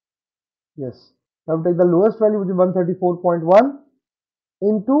 Yes, you have to take the lowest value, which is 134.1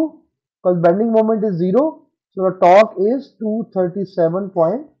 into, because bending moment is 0, so the torque is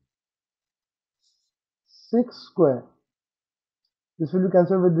 237.6 square. This will be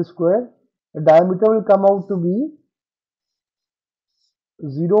cancelled with this square. The diameter will come out to be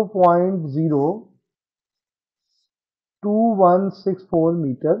 0.02164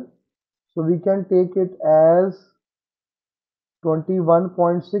 meter. So we can take it as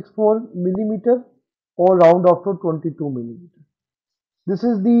 21.64 millimeter or round off to 22 millimeter. This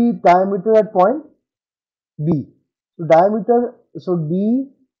is the diameter at point B. So D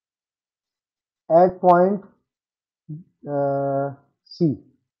at point C.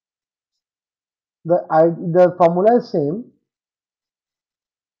 The formula is same.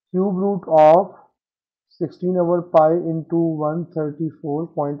 Cube root of 16 over pi into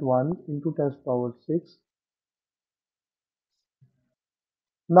 134.1 into 10 to the power 6.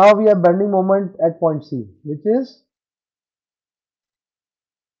 Now we have bending moment at point C, which is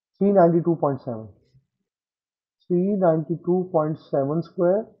 392.7. 392.7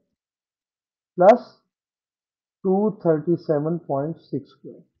 square plus 237.6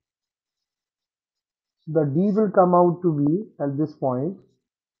 square. So the D will come out to be, at this point,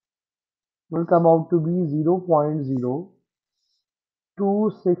 will come out to be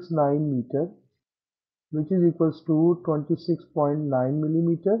 0.0269 meter, which is equals to 26.9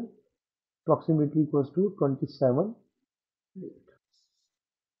 millimeter, approximately equals to 27.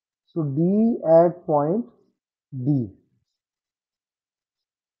 So D at point D.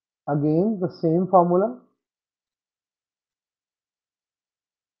 Again, the same formula.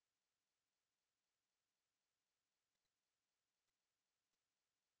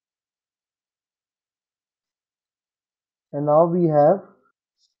 And now we have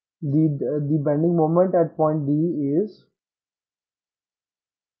the bending moment at point D is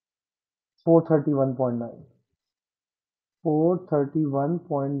 431.9.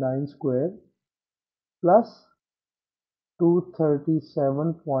 431.9 square plus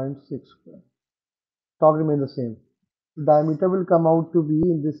 237.6 square. Torque remains the same. Diameter will come out to be,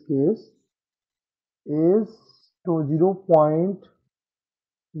 in this case, is to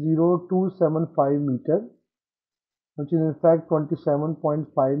 0.0275 meter, which is in fact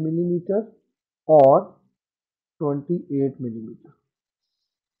 27.5 millimeter or 28 millimeter.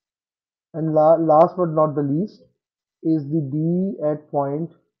 And last but not the least is the D at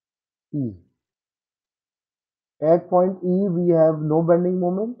point E. At point E we have no bending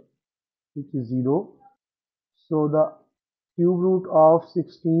moment, which is 0. So the cube root of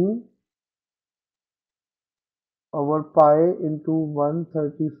 16 over pi into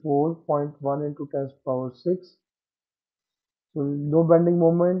 134.1 into 10 to the power 6. So no bending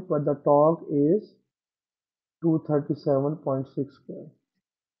moment, but the torque is 237.6 square.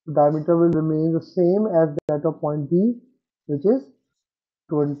 The diameter will remain the same as that of point B, which is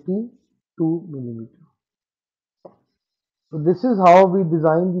 22 millimeter. So this is how we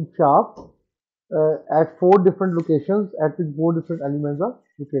design the shaft at 4 different locations at which 4 different elements are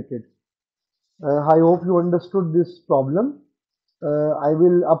located. I hope you understood this problem. I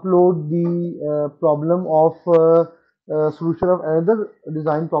will upload the problem of solution of another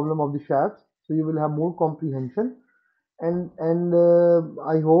design problem of the shaft, so you will have more comprehension. And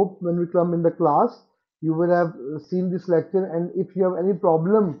I hope when we come in the class, you will have seen this lecture, and if you have any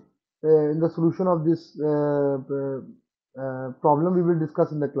problem in the solution of this problem, we will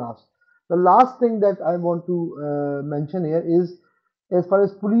discuss in the class. The last thing that I want to mention here is, as far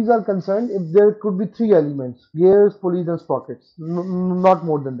as pulleys are concerned, if there could be 3 elements: gears, pulleys, and sprockets, not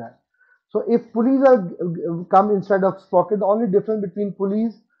more than that. So if pulleys are come instead of sprocket, the only difference between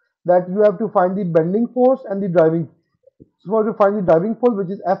pulleys that you have to find the bending force and the driving. So to find the driving force, which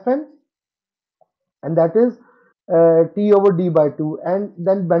is Fn, and that is T over D by 2, and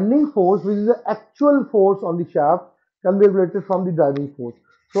then bending force, which is the actual force on the shaft, can be calculated from the driving force.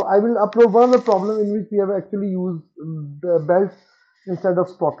 So I will upload one of the problem in which we have actually used belts instead of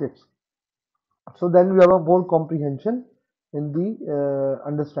sprockets. So then we have a more comprehension in the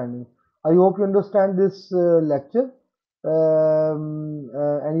understanding. I hope you understand this lecture.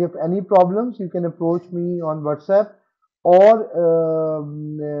 And if any problems, you can approach me on WhatsApp, or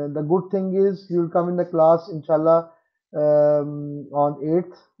the good thing is you'll come in the class, inshallah, on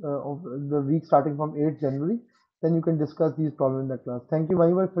 8th of the week starting from 8th January. Then you can discuss these problems in the class. Thank you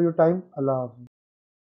very much for your time. Allah Hafiz.